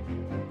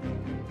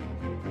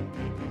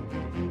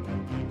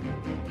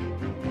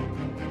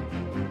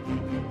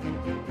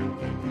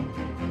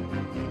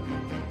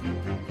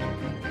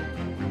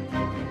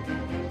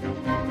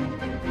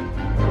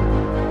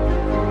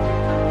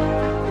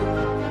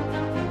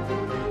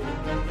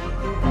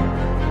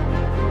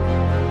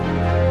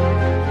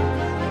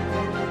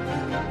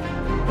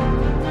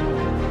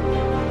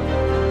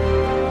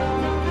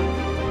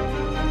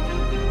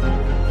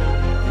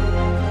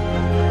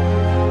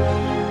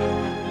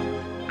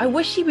 I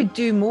wish he would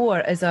do more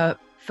as a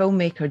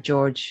filmmaker,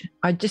 George.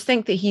 I just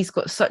think that he's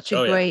got such a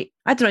great...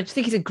 I don't know, I just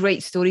think he's a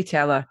great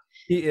storyteller.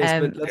 He is,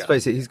 but let's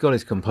face it, he's got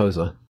his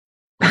composer.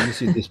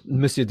 Monsieur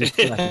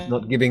Desplat is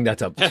not giving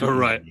that up.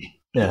 Right.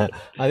 Yeah,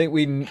 I think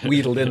we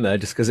wheedled in there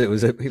just because it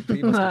was... he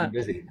must have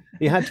been busy.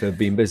 He had to have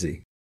been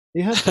busy.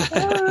 He had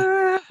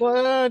to.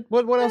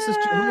 What else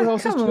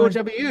has George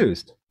ever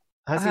used?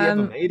 Has he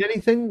ever made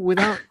anything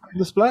without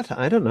the splat?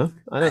 I don't know.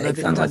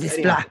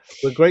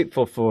 We're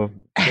grateful for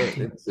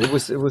it.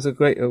 Was a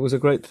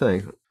great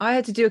thing. I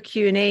had to do a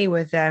Q&A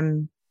with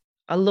a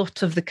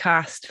lot of the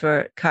cast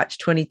for Catch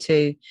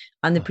 22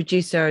 and the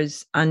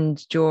producers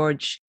and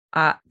George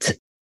at,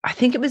 I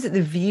think it was at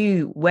the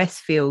View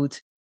Westfield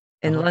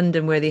in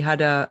London where they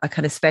had a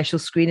kind of special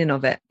screening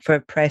of it for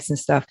press and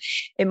stuff.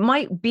 It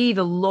might be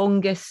the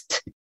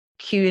longest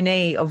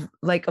Q&A of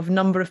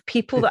number of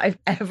people that I've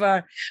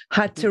ever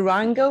had to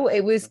wrangle.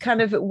 It was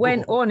kind of, it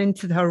went on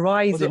into the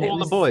horizon. All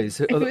the boys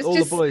who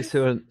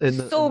are in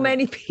the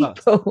many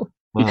people.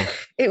 Wow.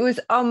 It was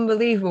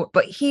unbelievable.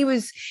 But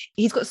he's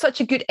got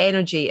such a good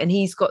energy, and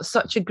he's got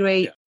such a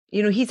great,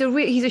 he's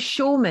a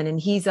showman, and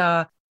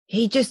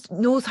he just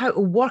knows how to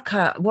work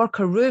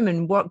a room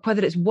and work,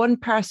 whether it's one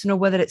person or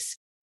whether it's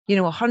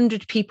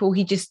 100 people.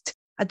 He just,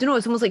 I don't know,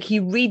 it's almost like he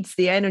reads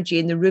the energy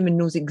in the room and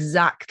knows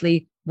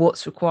exactly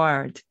what's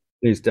required.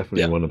 He's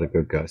definitely one of the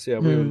good guys. Yeah,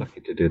 we were lucky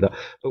to do that.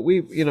 But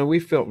we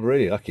felt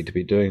really lucky to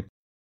be doing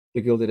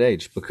the Gilded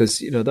Age,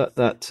 because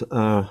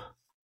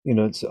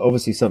it's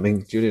obviously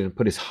something Julian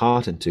put his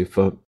heart into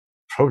for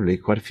probably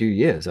quite a few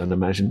years, I'd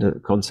imagine,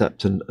 the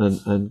concept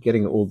and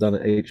getting it all done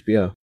at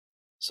HBO.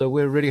 So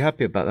we're really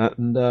happy about that.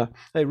 And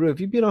hey, Ru,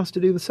 have you been asked to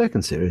do the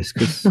second series?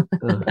 Because I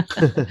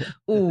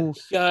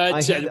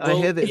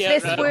hear that.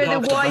 Is this where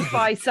the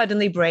Wi-Fi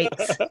suddenly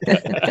breaks?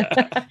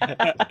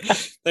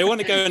 They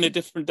want to go in a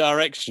different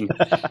direction,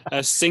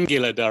 a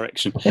singular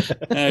direction.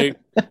 No.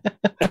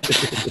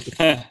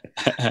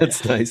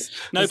 That's nice.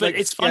 No, but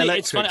it's funny.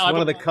 It's funny.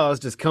 One of the cars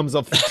just comes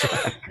off the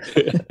track.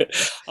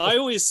 I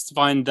always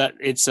find that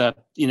it's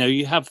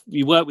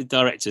you work with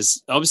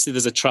directors. Obviously,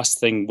 there's a trust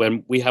thing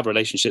when we have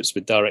relationships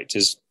with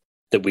directors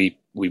that we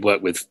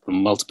work with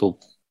multiple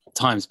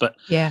times. But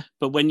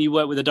when you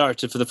work with a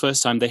director for the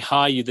first time, they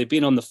hire you. They've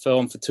been on the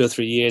film for 2 or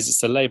 3 years.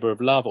 It's a labor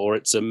of love, or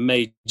it's a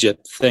major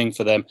thing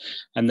for them,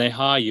 and they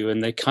hire you,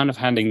 and they're kind of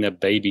handing their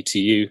baby to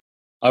you.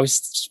 I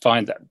always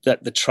find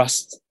that the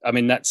trust, I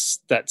mean, that's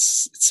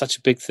such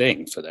a big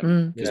thing for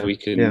them, because we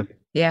can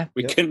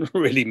can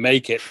really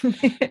make it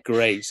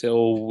great,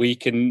 or we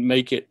can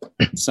make it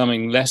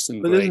something less than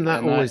great. But isn't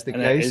that always the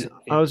case?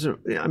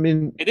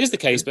 It is the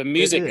case, but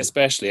music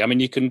especially. I mean,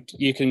 you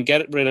can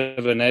get rid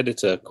of an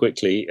editor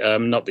quickly.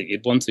 Not that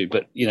you'd want to,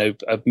 but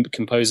a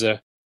composer,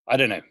 I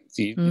don't know.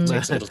 It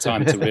takes a little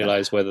time to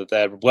realize whether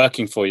they're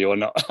working for you or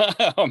not.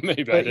 Or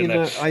maybe, I don't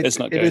know. Let's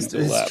not go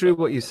into all that. It's true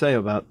what you say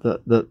about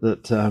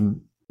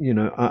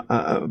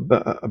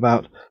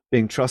about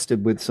being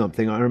trusted with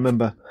something. I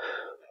remember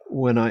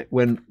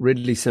when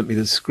Ridley Scott sent me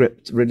the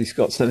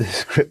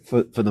script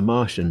for The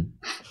Martian,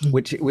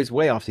 which it was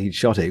way after he'd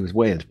shot it. He was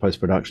way into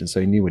post-production,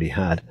 so he knew what he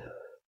had.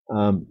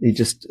 He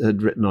just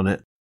had written on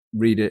it,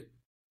 read it,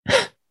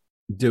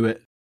 do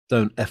it,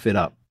 don't F it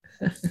up.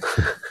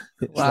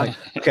 It's like,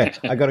 okay,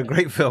 I got a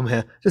great film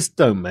here, just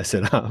don't mess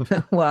it up.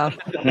 Wow.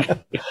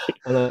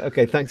 And,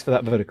 okay, thanks for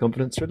that vote of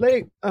confidence,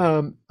 Ridley.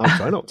 I'll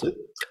try not to.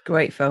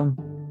 Great film.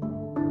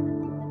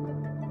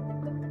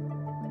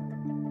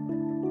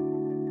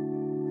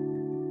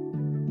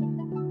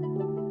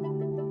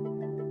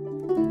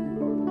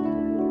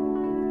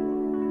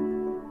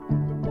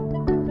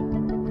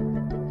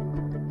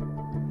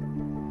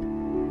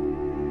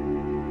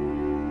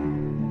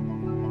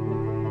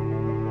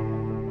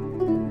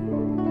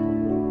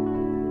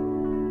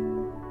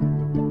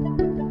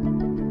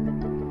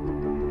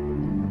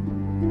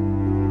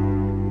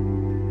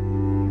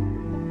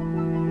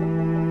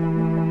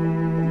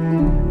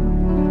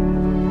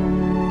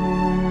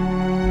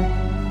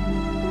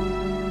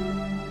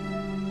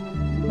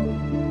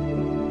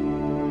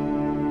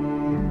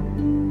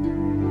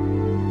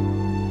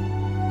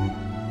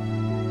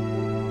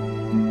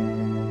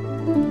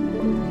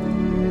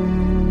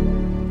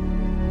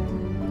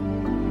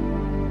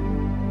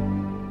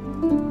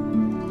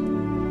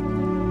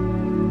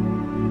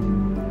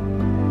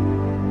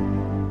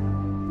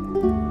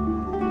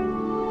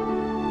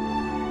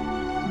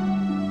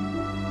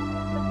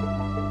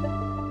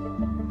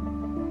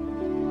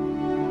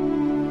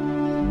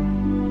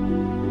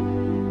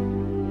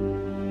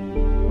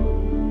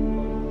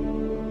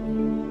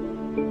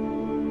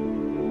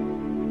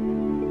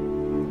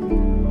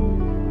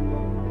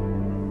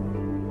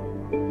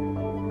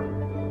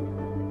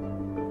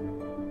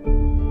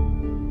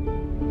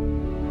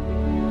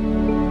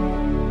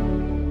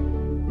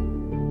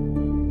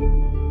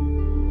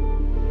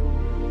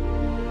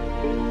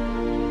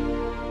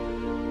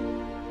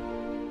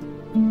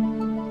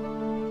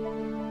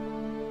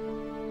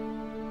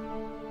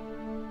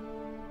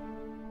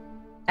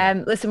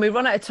 Listen, we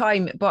run out of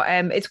time, but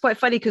it's quite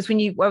funny because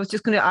I was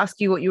just going to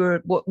ask you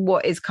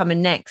what is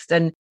coming next,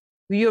 and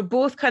you're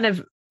both kind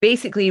of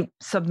basically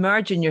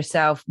submerging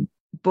yourself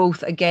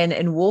both again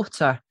in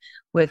water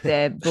with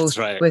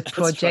with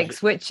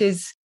projects, which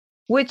is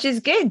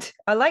good.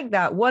 I like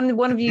that. One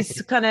of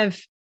you's kind of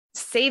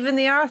saving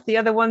the earth, the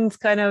other one's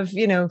kind of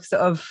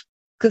sort of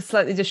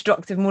slightly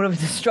destructive, more of a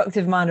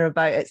destructive manner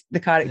about it, the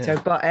character,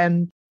 but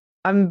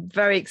I'm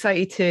very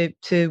excited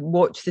to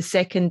watch the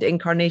second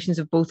incarnations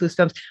of both those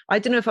films. I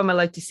don't know if I'm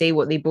allowed to say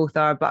what they both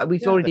are, but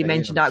we've already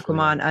mentioned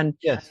Aquaman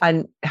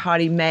and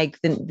Harry Meg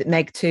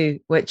 2,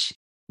 which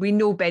we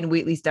know Ben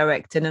Wheatley's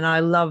directing, and I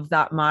love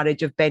that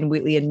marriage of Ben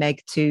Wheatley and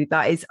Meg 2.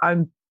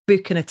 I'm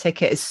booking a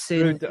ticket as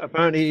soon.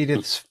 Apparently,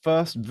 Edith's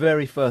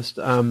very first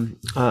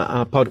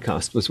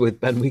podcast was with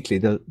Ben Weekly,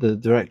 the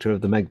director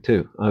of the Meg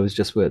 2. I was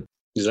just with.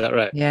 Is that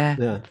right?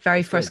 Yeah.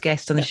 Very first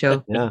guest on the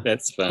show. Yeah,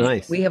 that's fun.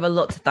 Nice. We have a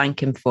lot to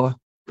thank him for.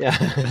 Yeah,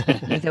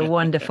 he's a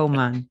wonderful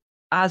man.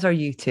 As are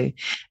you two.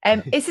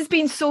 This has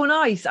been so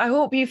nice. I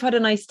hope you've had a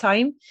nice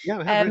time. Yeah,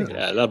 we have really.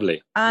 Yeah,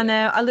 lovely. And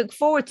I look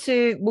forward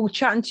to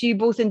chatting to you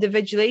both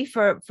individually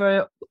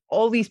for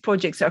all these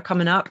projects that are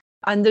coming up.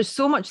 And there's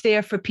so much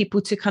there for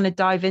people to kind of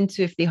dive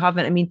into if they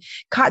haven't. I mean,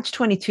 Catch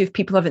 22, if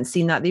people haven't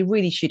seen that, they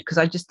really should, because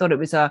I just thought it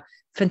was a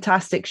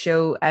fantastic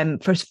show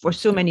for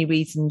so many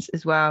reasons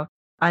as well.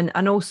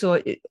 And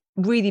also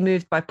really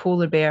moved by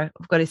Polar Bear,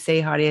 I've got to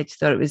say, Harry. I just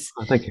thought it was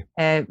thank you.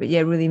 But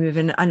yeah, really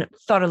moving, and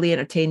thoroughly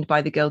entertained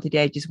by the Gilded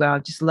Age as well. I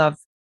just love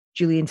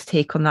Julian's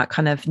take on that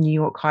kind of New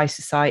York high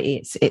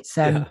society.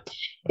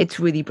 It's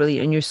really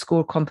brilliant, and your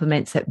score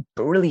complements it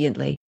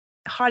brilliantly.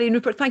 Harry and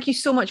Rupert, thank you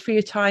so much for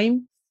your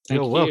time.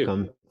 You're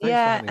welcome.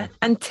 Thanks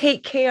and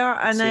take care,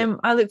 and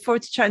I look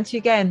forward to chatting to you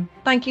again.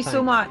 Thank you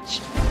so much.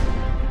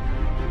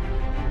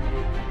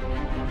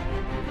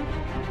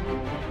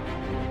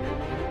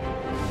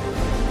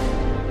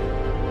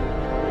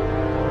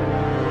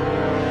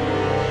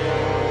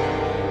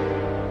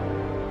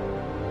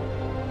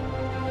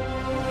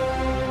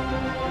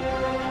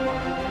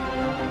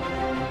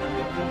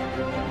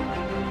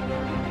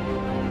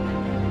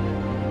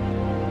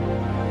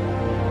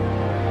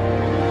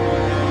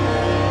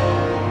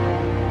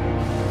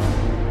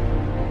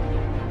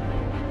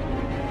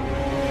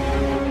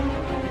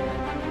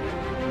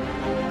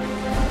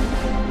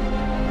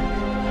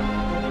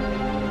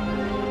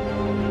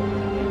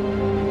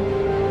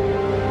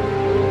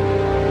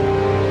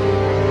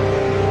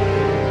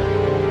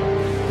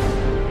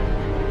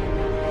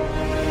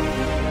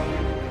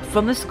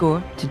 From the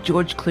score to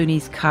George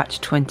Clooney's Catch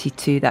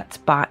 22, that's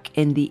back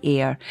in the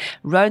air.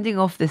 Rounding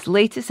off this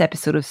latest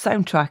episode of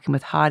Soundtracking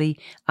with Harry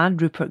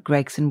and Rupert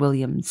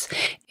Gregson-Williams.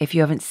 If you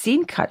haven't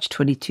seen Catch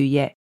 22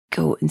 yet,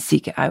 go and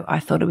seek it out.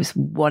 I thought it was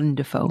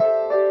wonderful.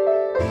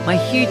 My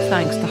huge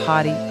thanks to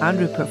Harry and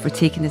Rupert for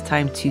taking the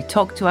time to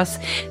talk to us.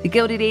 The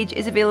Gilded Age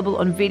is available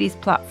on various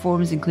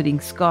platforms, including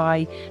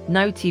Sky,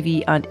 Now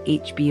TV and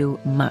HBO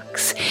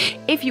Max.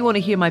 If you want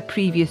to hear my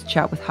previous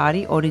chat with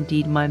Harry, or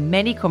indeed my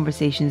many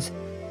conversations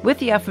with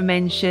the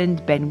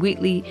aforementioned Ben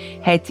Wheatley,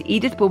 head to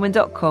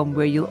edithbowman.com,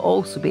 where you'll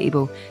also be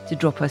able to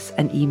drop us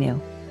an email.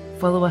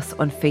 Follow us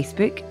on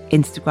Facebook,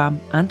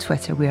 Instagram and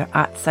Twitter. We are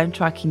at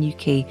Soundtracking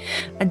UK.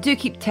 And do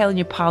keep telling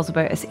your pals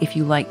about us if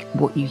you like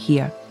what you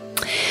hear.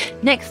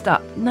 Next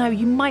up, now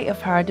you might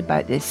have heard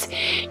about this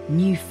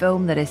new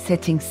film that is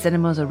hitting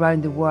cinemas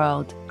around the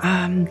world,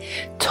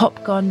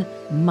 Top Gun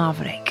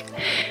Maverick.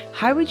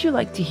 How would you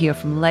like to hear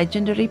from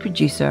legendary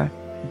producer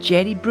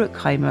Jerry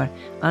Bruckheimer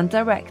and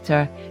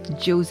director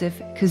Joseph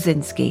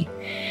Kosinski?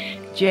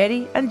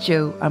 Jerry and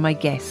Joe are my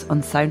guests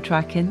on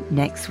Soundtracking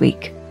next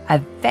week. I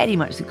very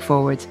much look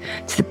forward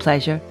to the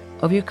pleasure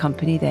of your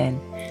company then.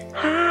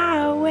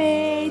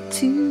 Highway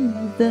to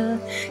the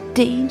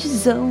danger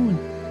zone.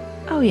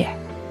 Oh yeah,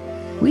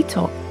 we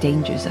talk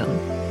danger zone.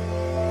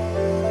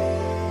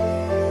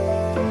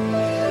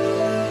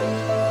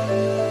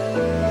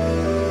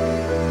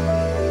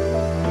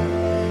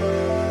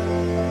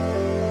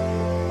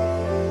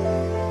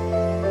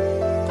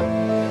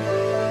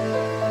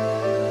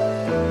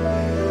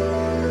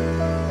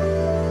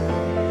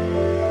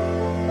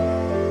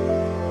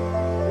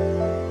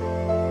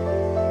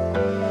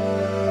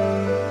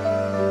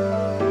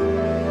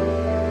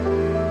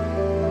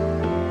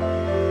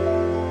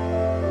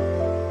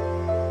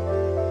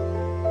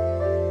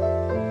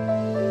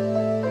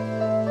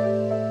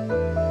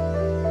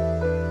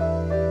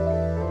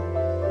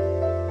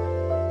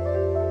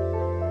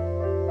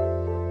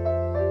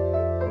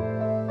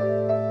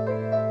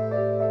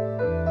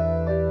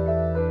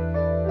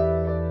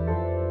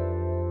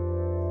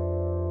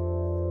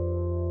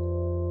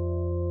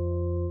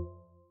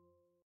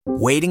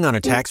 Waiting on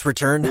a tax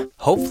return?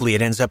 Hopefully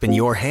it ends up in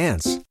your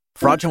hands.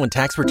 Fraudulent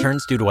tax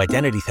returns due to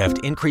identity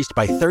theft increased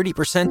by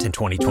 30% in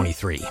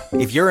 2023.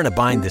 If you're in a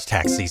bind this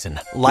tax season,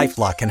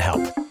 LifeLock can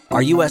help.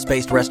 Our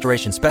U.S.-based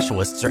restoration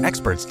specialists are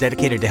experts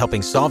dedicated to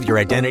helping solve your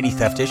identity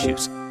theft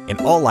issues.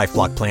 And all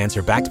LifeLock plans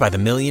are backed by the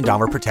 $1 Million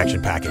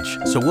Protection Package.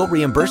 So we'll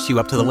reimburse you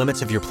up to the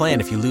limits of your plan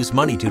if you lose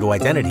money due to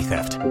identity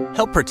theft.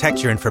 Help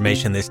protect your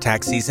information this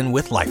tax season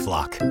with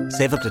LifeLock.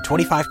 Save up to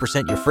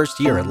 25% your first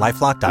year at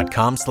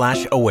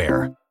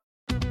LifeLock.com/aware.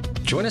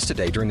 Join us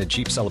today during the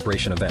Jeep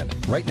Celebration event.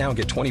 Right now,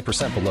 get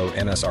 20% below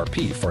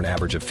MSRP for an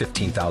average of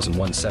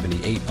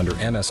 $15,178 under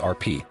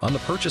MSRP on the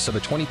purchase of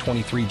a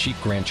 2023 Jeep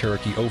Grand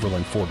Cherokee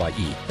Overland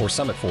 4xE or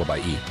Summit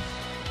 4xE.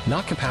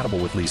 Not compatible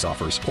with lease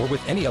offers or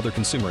with any other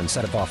consumer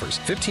incentive offers.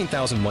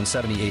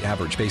 $15,178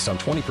 average based on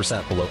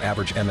 20% below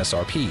average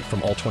MSRP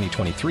from all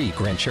 2023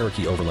 Grand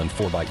Cherokee Overland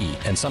 4xE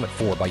and Summit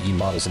 4xE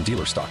models in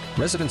dealer stock.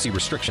 Residency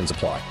restrictions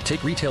apply.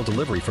 Take retail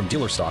delivery from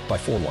dealer stock by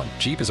 4/1.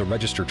 Jeep is a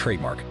registered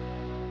trademark.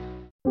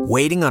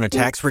 Waiting on a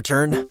tax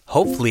return?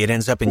 Hopefully it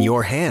ends up in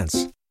your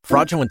hands.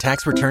 Fraudulent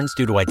tax returns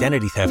due to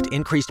identity theft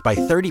increased by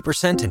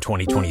 30% in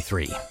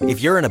 2023.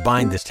 If you're in a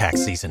bind this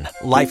tax season,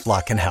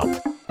 LifeLock can help.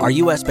 Our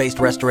U.S.-based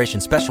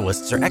restoration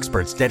specialists are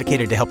experts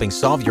dedicated to helping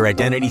solve your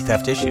identity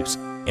theft issues.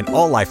 And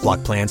all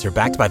LifeLock plans are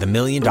backed by the $1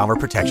 Million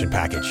Protection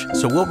Package.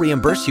 So we'll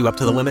reimburse you up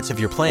to the limits of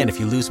your plan if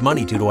you lose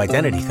money due to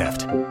identity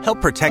theft. Help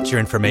protect your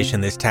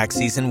information this tax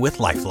season with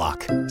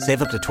LifeLock.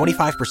 Save up to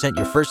 25%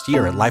 your first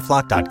year at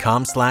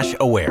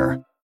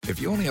LifeLock.com/aware. If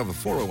you only have a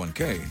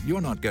 401k, you're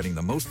not getting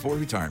the most for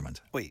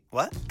retirement. Wait,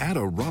 what? Add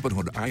a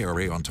Robinhood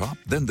IRA on top,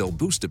 then they'll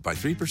boost it by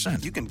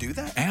 3%. You can do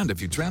that? And if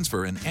you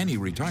transfer in any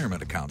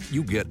retirement account,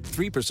 you get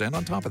 3%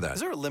 on top of that. Is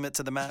there a limit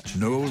to the match?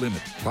 No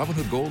limit.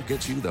 Robinhood Gold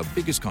gets you the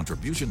biggest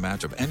contribution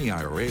match of any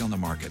IRA on the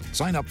market.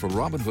 Sign up for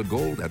Robinhood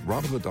Gold at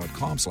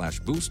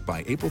Robinhood.com/boost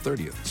by April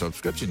 30th.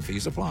 Subscription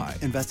fees apply.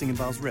 Investing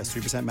involves risk.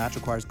 3% match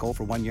requires gold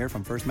for 1 year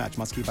from first match.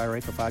 Must keep IRA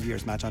for 5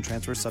 years. Match on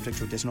transfers subject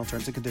to additional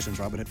terms and conditions.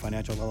 Robinhood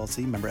Financial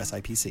LLC, member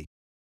SIPC.